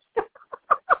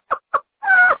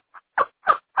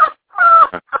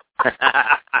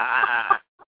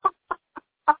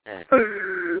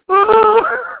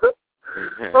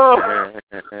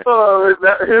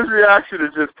 His reaction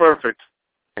is just perfect.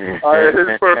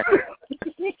 It's perfect.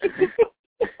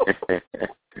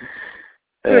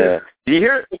 Did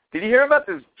you hear about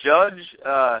this judge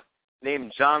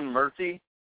named John Murphy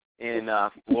in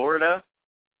Florida?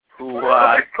 Who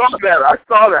I saw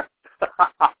that.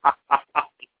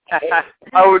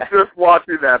 I was just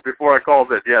watching that before I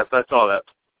called it. Yes, I saw that.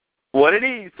 What did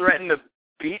he threaten to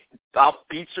beat? I'll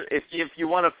beat you if you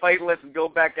want to fight. Let's go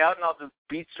back out, and I'll just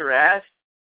beat your ass.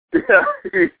 Yeah,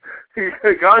 he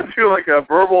got into like a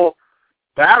verbal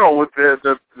battle with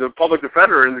the public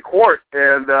defender in the court,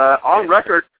 and on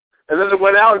record, and then they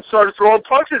went out and started throwing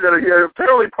punches, and he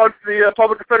apparently punched the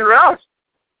public defender out.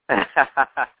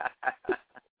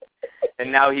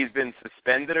 And now he's been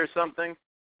suspended or something?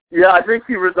 Yeah, I think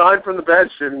he resigned from the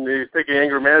bench, and he's taking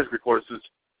anger management courses.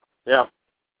 Yeah.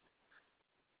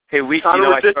 Hey, Weeks,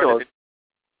 ridiculous.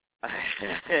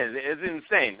 it's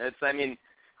insane.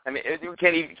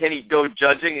 Can he go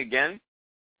judging again?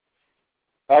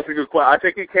 That's a good question. I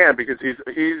think he can because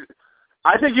he's.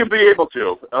 I think he'll be able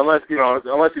to, unless he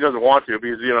doesn't want to,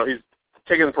 because he's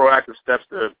taking the proactive steps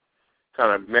to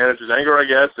kind of manage his anger, I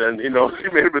guess, and he knows he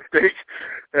made a mistake,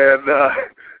 and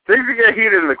things can get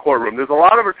heated in the courtroom. There's a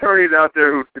lot of attorneys out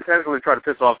there who potentially try to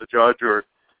piss off the judge or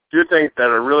do things that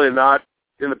are really not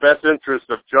in the best interest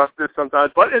of justice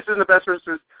sometimes, but it's in the best interest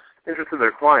of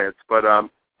their clients. But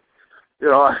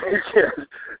you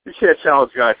can't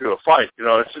challenge a guy to a fight.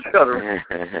 It's just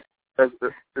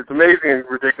it's amazing and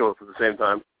ridiculous at the same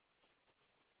time.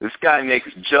 This guy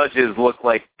makes judges look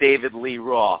like David Lee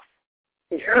Roth.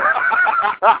 And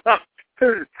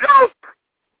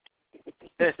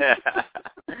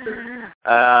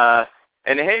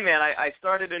hey, man, I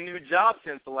started a new job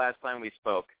since the last time we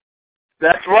spoke.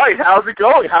 That's right. How's it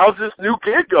going? How's this new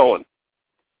gig going?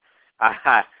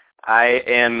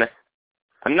 I'm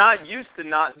not used to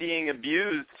not being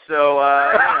abused, so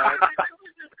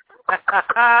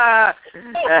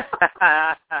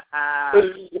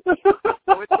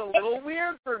so it's a little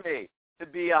weird for me, to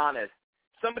be honest.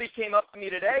 Somebody came up to me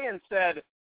today and said,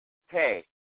 "Hey,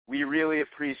 we really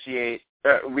appreciate."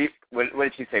 What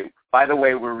did she say? By the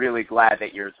way, we're really glad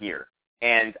that you're here.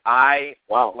 And I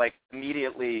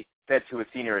immediately said to a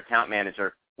senior account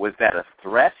manager, "Was that a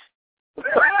threat?"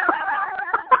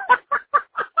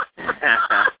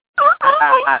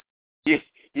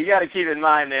 You got to keep in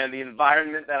mind, man, the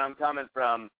environment that I'm coming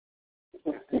from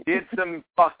did some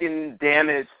fucking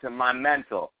damage to my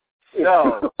mental.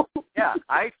 So, yeah,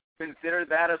 I consider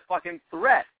that a fucking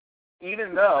threat,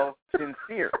 even though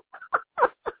sincere.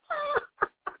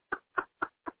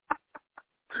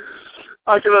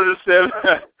 I can understand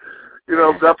that.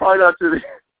 That probably not to the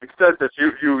extent that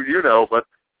you know, but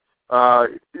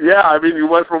yeah, I mean, you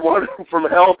went from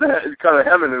hell to kind of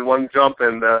heaven in one jump,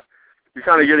 and you're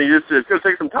kind of getting used to it. It's going to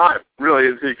take some time,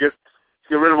 really, to get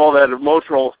rid of all that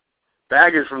emotional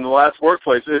baggage from the last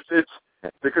workplace. It's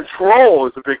the control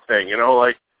is a big thing, and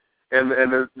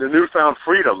the newfound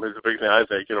freedom is a big thing, I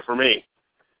think, for me,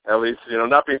 at least,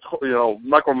 not being,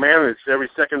 micromanaged every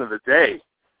second of the day,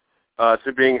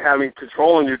 to having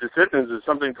control in your decisions is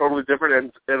something totally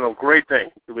different and a great thing,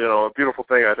 a beautiful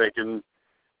thing, I think, in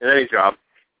any job.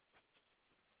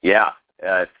 Yeah,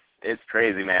 it's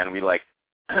crazy, man.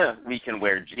 We can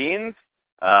wear jeans.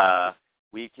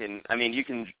 You can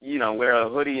wear a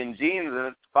hoodie and jeans, and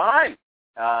it's fine.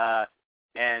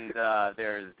 And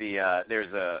there's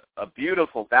a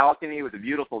beautiful balcony with a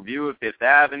beautiful view of Fifth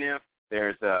Avenue.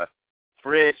 There's a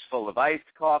fridge full of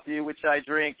iced coffee, which I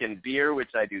drink, and beer,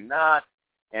 which I do not.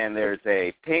 And there's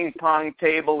a ping pong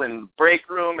table in the break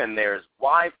room, and there's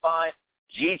Wi-Fi.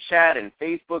 GChat and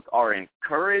Facebook are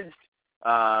encouraged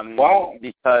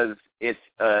because it's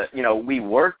we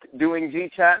worked doing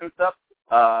GChat and stuff.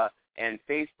 And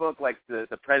Facebook, like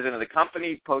the president of the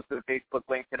company, posted a Facebook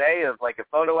link today of like a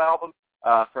photo album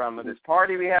from this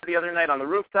party we had the other night on the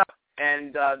rooftop.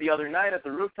 And the other night at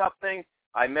the rooftop thing,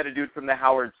 I met a dude from the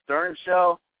Howard Stern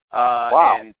show.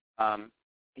 And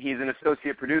he's an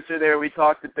associate producer there. We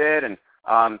talked a bit, and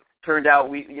turned out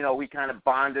we kind of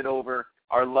bonded over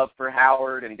our love for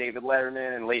Howard and David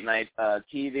Letterman and late night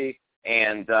TV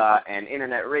and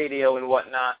internet radio and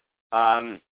whatnot.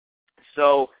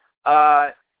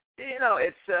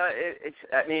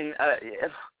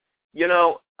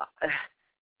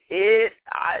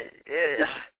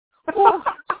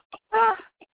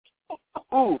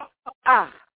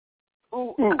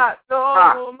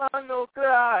 No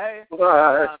cry.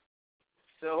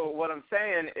 So what I'm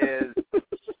saying is,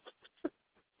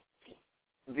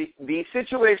 the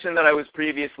situation that I was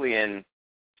previously in,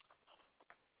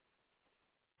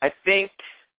 I think,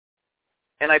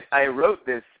 and I wrote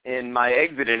this in my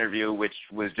exit interview, which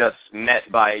was just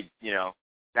met by,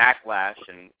 backlash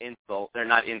and insults, or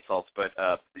not insults, but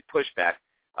pushback.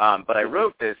 But I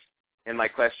wrote this in my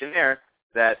questionnaire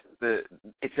that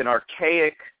it's an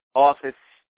archaic office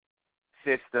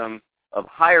system of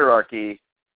hierarchy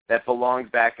that belongs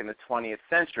back in the 20th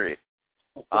century.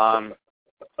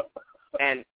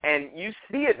 And you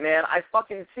see it, man. I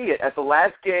fucking see it. At the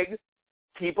last gig,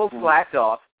 people slacked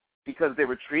off because they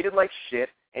were treated like shit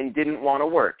and didn't want to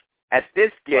work. At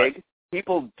this gig,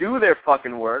 people do their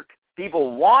fucking work.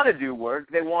 People want to do work.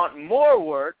 They want more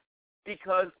work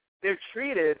because they're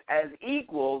treated as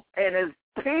equals and as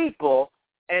people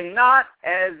and not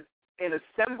as an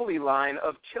assembly line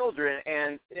of children.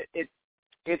 And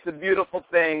it's a beautiful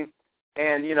thing.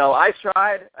 And, I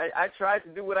tried to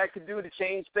do what I could do to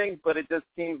change things, but it just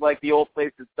seems like the old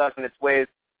place is stuck in its ways.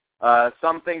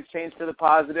 Some things changed for the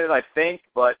positive, I think,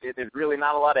 but there's really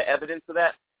not a lot of evidence of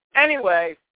that.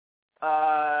 Anyway,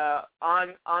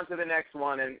 on to the next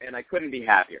one, and I couldn't be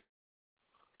happier.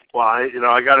 Well,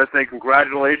 I got to say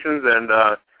congratulations, and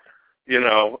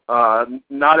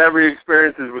not every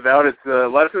experience is without its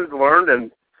lessons learned,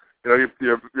 and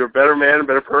you're a better man, a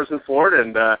better person for it,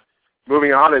 and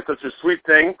moving on is such a sweet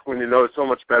thing when you know it's so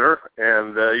much better,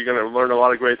 and you're going to learn a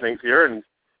lot of great things here, and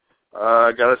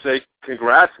I got to say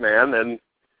congrats, man, and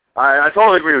I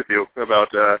totally agree with you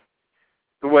about the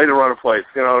way to run a place.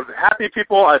 Happy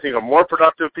people, I think, are more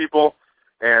productive people,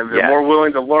 and they're more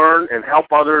willing to learn and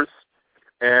help others.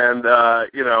 And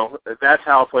that's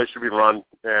how a place should be run.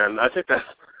 And I think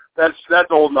that's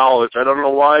old knowledge. I don't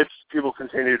know why people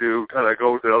continue to kind of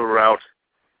go the other route.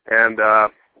 And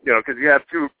because you have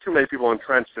too many people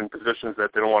entrenched in positions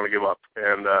that they don't want to give up.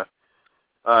 And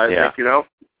I think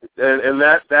in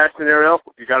that scenario,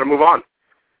 you got to move on.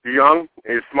 You're young,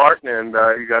 and you're smart, and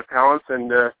you got talents,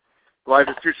 and life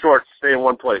is too short to stay in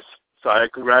one place. So I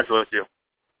congratulate you.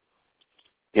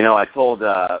 I told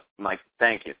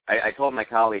thank you. I told my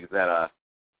colleagues that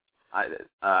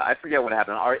I forget what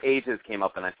happened. Our ages came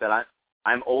up, and I said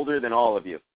I'm older than all of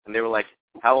you, and they were like,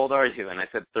 "How old are you?" And I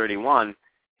said 31,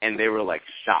 and they were like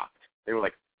shocked. They were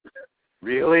like,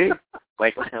 "Really?"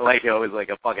 like it was like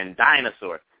a fucking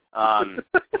dinosaur.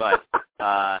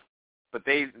 But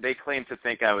they claimed to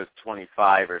think I was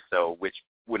 25 or so, which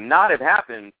would not have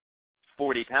happened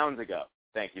 40 pounds ago.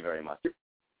 Thank you very much.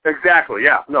 Exactly.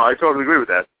 Yeah. No, I totally agree with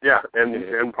that. Yeah,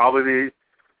 and probably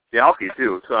the alky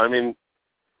too. So I mean,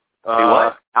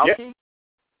 what alky? Yeah.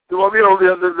 Well,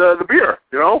 the beer.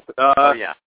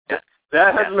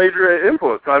 That has a major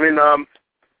influence. I mean,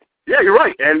 yeah, you're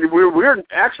right. And we're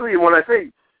actually, when I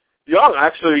say young,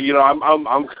 actually, I'm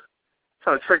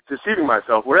kind of deceiving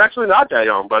myself. We're actually not that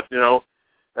young, but and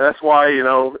that's why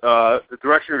the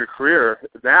direction of your career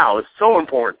now is so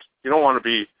important. You don't want to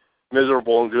be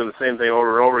miserable and doing the same thing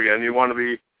over and over again. You want to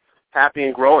be happy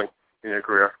and growing in your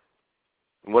career.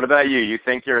 What about you? You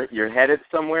think you're headed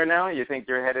somewhere now? You think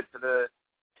you're headed to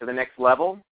the next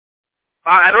level?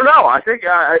 I don't know. I think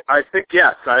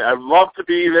yes. I'd love to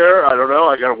be there. I don't know.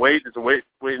 I gotta wait. It's a wait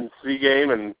and see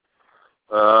game, and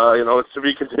it's to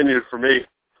be continued for me.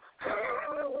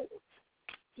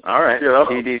 All right.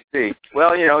 TBC.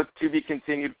 Well, to be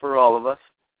continued for all of us.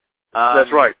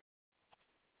 That's right.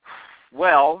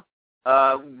 Well,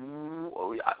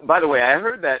 by the way, I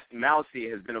heard that Mousy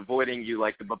has been avoiding you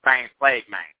like the bubonic plague,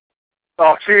 man.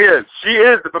 Oh, she is. She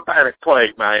is the bubonic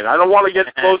plague, man. I don't want to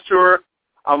get close to her.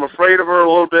 I'm afraid of her a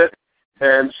little bit,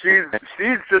 and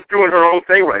she's just doing her own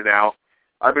thing right now.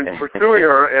 I've been pursuing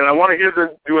her, and I want to hear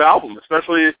the new album,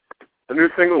 especially the new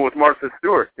single with Martha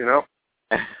Stewart.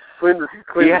 Clean the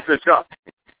bitch up.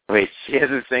 Wait, she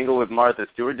has a single with Martha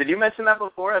Stewart. Did you mention that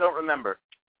before? I don't remember.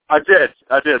 I did,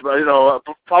 but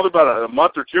probably about a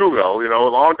month or two ago, a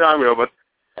long time ago. But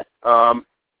the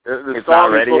it's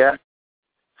not ready yet.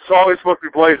 Song is supposed to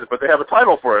be Blazing, but they have a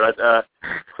title for it.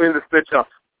 Clean this bitch up,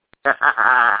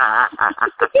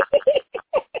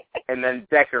 and then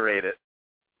decorate it.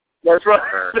 That's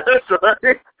right. That's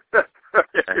right.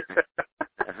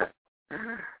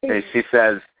 And she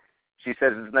says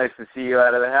it's nice to see you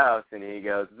out of the house, and he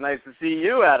goes, it's nice to see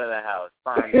you out of the house.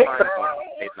 Fine,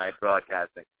 late night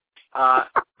broadcasting.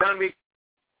 John Week,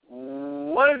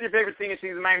 what is your favorite singer?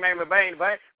 She's bang, bang, bang, bang,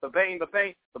 bang, bang,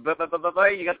 bang.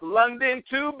 You got the London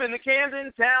Tube and the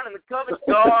Camden Town and the Covent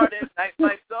Garden,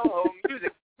 Night Soho,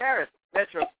 Music, Paris,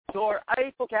 Metro, Store,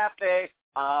 Eiffel Cafe,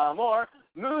 Amor,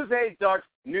 Musée d'Art,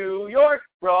 New York,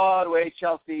 Broadway,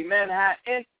 Chelsea,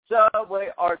 Manhattan, Subway,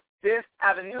 Art, Fifth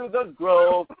Avenue, The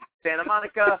Grove, Santa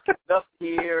Monica, The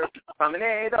Pier,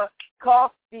 Promenade,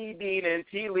 Coffee Bean and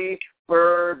Tea Leaf,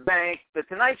 Burbank, The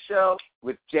Tonight Show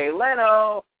with Jay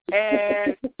Leno,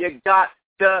 and you got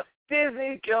the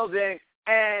Disney Building,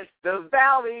 and the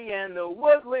Valley, and the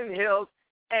Woodland Hills,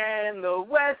 and the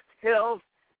West Hills,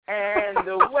 and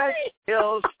the West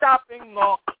Hills Shopping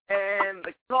Mall, and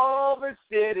the Culver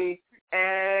City,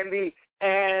 and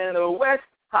the West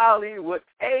Hollywood,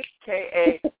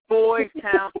 a.k.a. Boys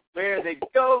Town, where they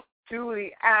go to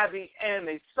the Abbey and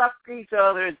they suck each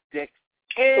other's dicks.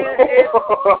 And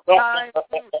it's time to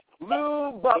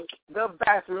lube up the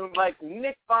bathroom like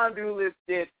Nick Vondulis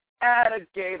did at a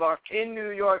gay bar in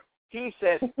New York. He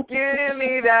said, give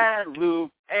me that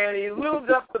lube. And he lubed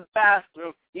up the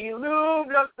bathroom. He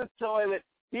lubed up the toilet.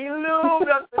 He lubed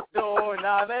up the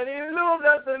doorknob. And he lubed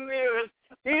up the mirrors.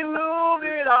 He lubed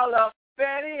it all up.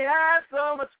 And he had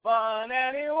so much fun,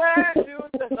 and he went to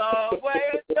the subway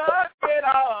and took it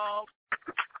all.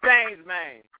 James,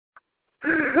 man.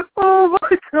 Oh,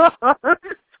 my God.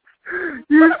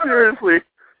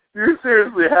 You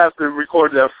seriously have to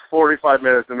record that 45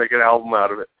 minutes and make an album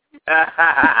out of it.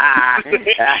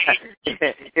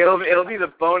 It'll be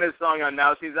the bonus song on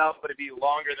Mousie's album, but it'd be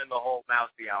longer than the whole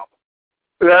Mousy album.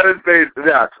 That is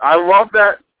yes. I love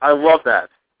that.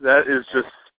 That is just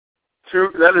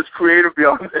true. That is creative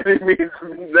beyond any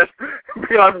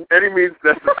means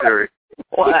necessary.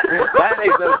 Well, that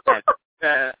makes no sense.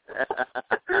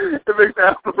 It makes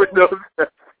absolutely no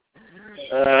sense.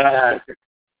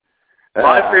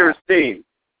 My favorite scene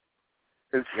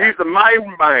is She's a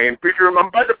Mine featuring my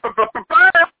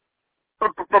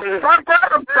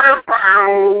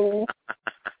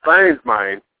Bane's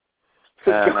Mine.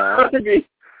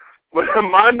 When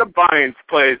Amanda Bynes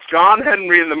plays John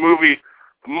Henry in the movie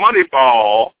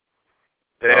Moneyball,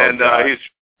 and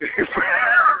he's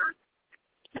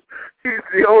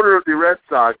the owner of the Red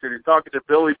Sox, and he's talking to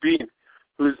Billy Beane,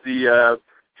 who's the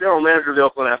general manager of the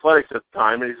Oakland Athletics at the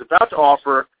time, and he's about to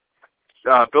offer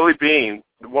Billy Beane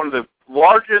one of the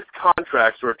largest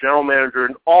contracts for a general manager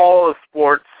in all of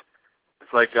sports.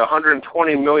 It's like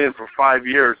 $120 million for 5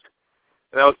 years.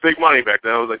 And that was big money back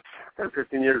then. That was like 10,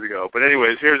 15 years ago. But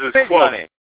anyways, here's his quote. Money.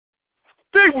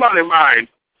 Big money, mine.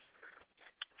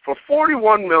 For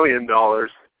 $41 million,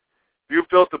 you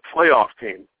built a playoff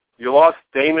team. You lost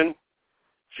Damon,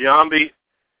 Giambi,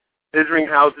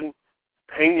 Isringhausen,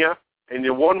 Pena, and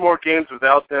you won more games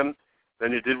without them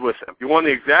than you did with them. You won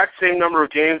the exact same number of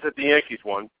games that the Yankees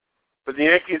won, but the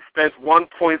Yankees spent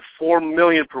 $1.4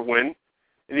 million per win,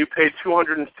 and you paid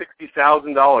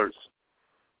 $260,000.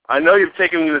 I know you've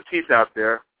taken the teeth out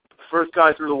there. The first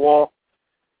guy through the wall,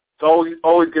 it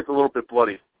always gets a little bit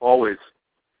bloody, always.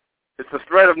 It's a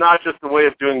threat of not just the way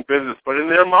of doing business, but in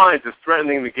their minds, it's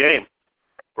threatening the game.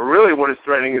 But really what it's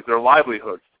threatening is their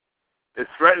livelihoods.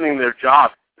 It's threatening their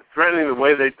jobs. It's threatening the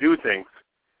way they do things.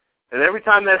 And every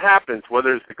time that happens,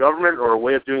 whether it's the government or a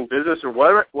way of doing business or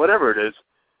whatever it is,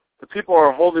 the people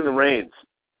are holding the reins.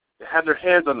 They have their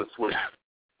hands on the switch.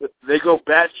 They go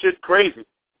batshit crazy.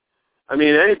 I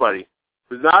mean, anybody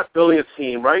who's not building a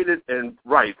team right and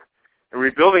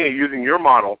rebuilding it using your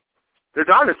model, they're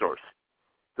dinosaurs.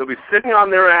 They'll be sitting on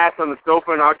their ass on the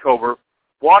sofa in October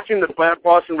watching the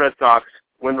Boston Red Sox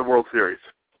win the World Series.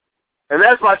 And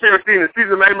that's my favorite scene. It's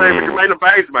the main man with your main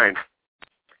bags, man.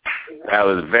 That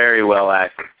was very well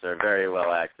acted, sir. Very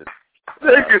well acted.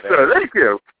 Thank you, sir. Thank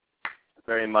you.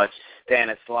 Very much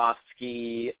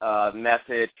Stanislavski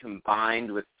method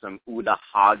combined with some Uda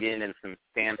Hagen and some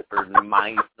Stanford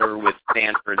Meisner with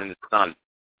Stanford and Son.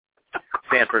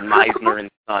 Stanford Meisner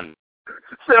and Son.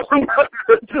 Thank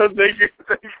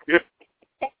you.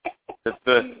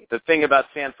 The thing about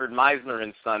Stanford Meisner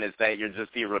and Son is that you'll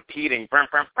just be repeating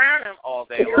all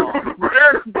day long.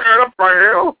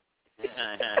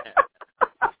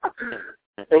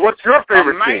 And what's your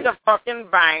favorite scene? The fucking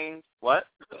vine. What?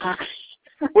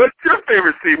 What's your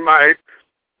favorite scene, Mike?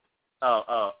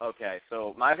 Oh, okay.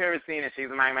 So my favorite scene is she's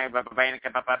my So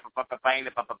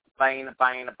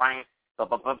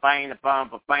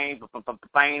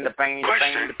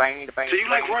you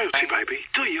like royalty, baby?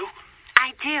 Do you?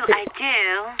 I do.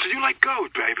 So you like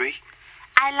gold, baby?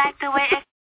 I like the way it...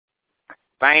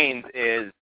 Baines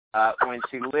is when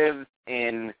she lives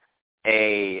in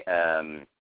a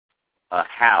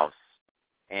house,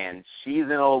 and she's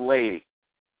an old lady,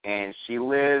 and she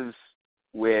lives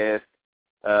with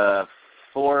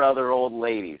 4 other old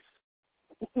ladies,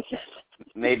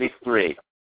 maybe 3,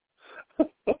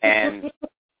 and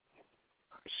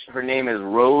her name is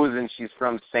Rose, and she's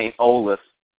from St. Olaf,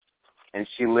 and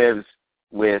she lives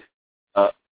with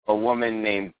a woman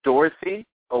named Dorothy,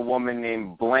 a woman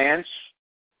named Blanche,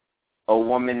 a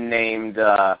woman named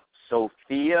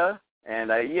Sophia, and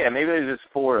maybe there's just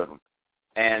 4 of them,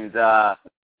 and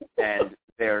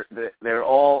they're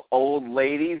all old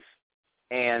ladies,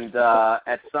 and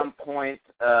at some point,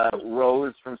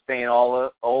 Rose from St.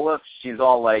 Olaf, she's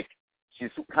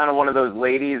kind of one of those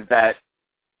ladies that,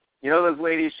 you know, those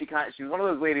ladies. She's one of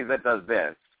those ladies that does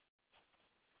this.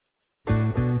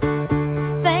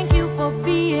 Thank you for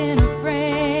being a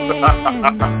friend.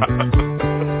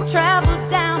 Travel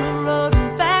down the road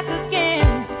and back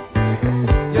again.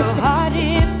 Your heart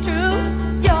is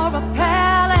true. You're a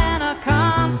pal and a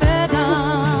confidant.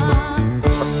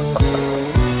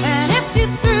 And if you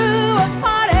threw a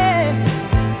party,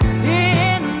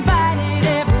 invited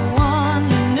everyone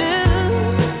you knew,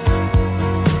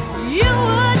 you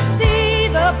would see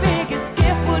the biggest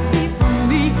gift would be from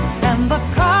me, and the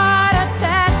card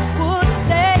attached would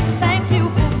say, thank you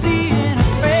for being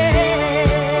a friend.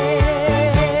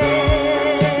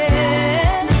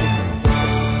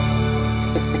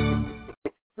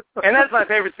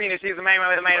 favorite scene is she's the main one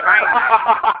with the main event.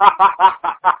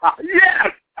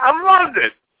 Yes, I loved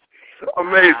it.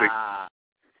 Amazing.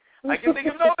 I can think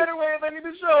of no better way of ending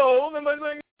the show than by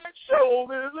saying,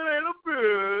 shoulders and a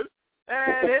bit,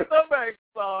 and hit the brakes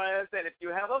on it. And if you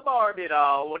have a Barbie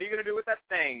doll, what are you gonna do with that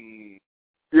thing?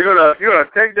 You're gonna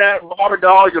take that Barbie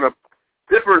doll. You're gonna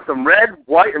dip her in some red,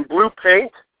 white, and blue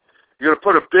paint. You're gonna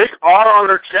put a big R on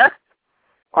her chest,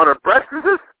 on her breasts,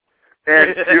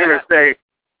 and you're gonna say,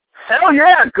 "Hell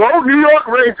yeah, go New York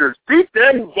Rangers! Beat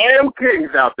them damn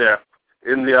Kings out there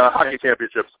in the hockey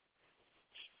championships."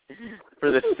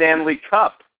 For the Stanley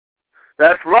Cup.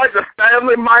 That's right, the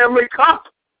Stanley Miley Cup.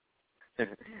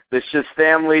 The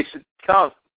Stanley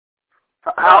Cup.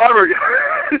 However,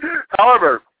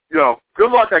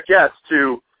 good luck, I guess,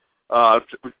 to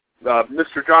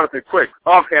Mr. Jonathan Quick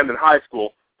of Hamden High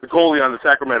School, the goalie on the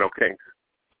Sacramento Kings.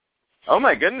 Oh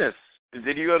my goodness!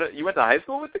 Did you went to high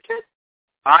school with the kid?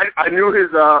 I knew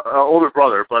his older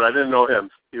brother, but I didn't know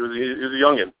him. He was a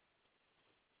youngin.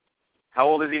 How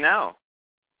old is he now?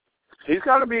 He's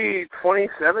got to be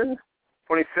 27,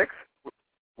 26.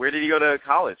 Where did he go to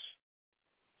college?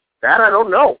 That I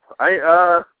don't know.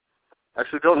 I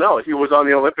actually don't know. He was on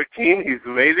the Olympic team. He's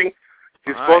amazing.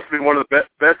 He's supposed to be one of the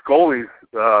best goalies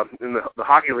in the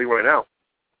hockey league right now.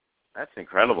 That's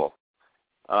incredible.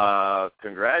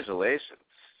 Congratulations.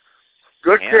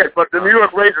 Good kid, but the New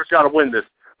York Rangers got to win this.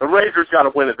 The Rangers got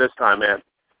to win it this time, man.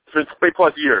 It's been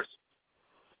 3+ years.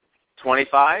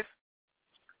 25?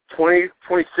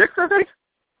 26, I think?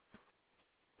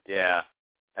 Yeah,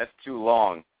 that's too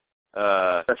long.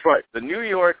 That's right. The New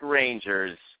York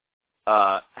Rangers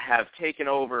have taken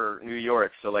over New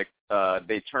York. So,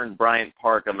 they turned Bryant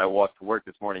Park on my walk to work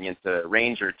this morning into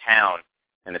Ranger Town,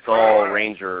 and it's all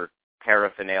Ranger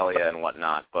paraphernalia and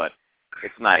whatnot, but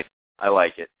it's nice. I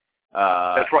like it.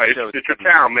 That's right. It's your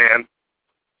town, man.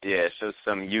 Yeah, it shows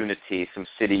some unity, some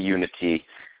city unity,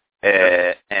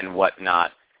 and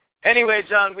whatnot. Anyway,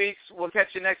 John Weeks, we'll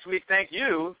catch you next week. Thank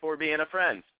you for being a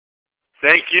friend.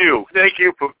 Thank you. Thank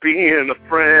you for being a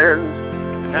friend.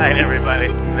 Good night, everybody.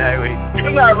 Good night, Weeks.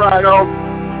 Good night, Rhino.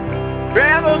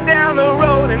 Travel down the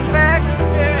road and back.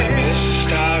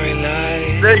 Starry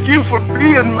night. Thank you for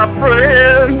being my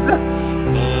friend.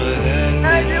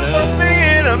 Thank you for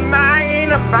being a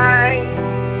mine of mine.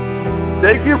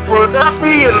 Thank you for not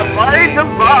being a mine of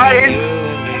mine.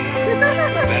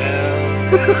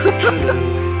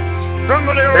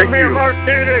 Somebody Thank over me a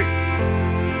martini.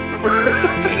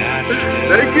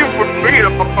 Thank you for being a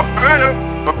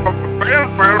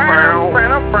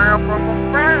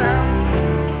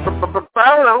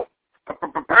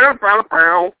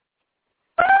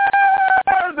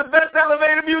the best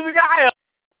elevator music I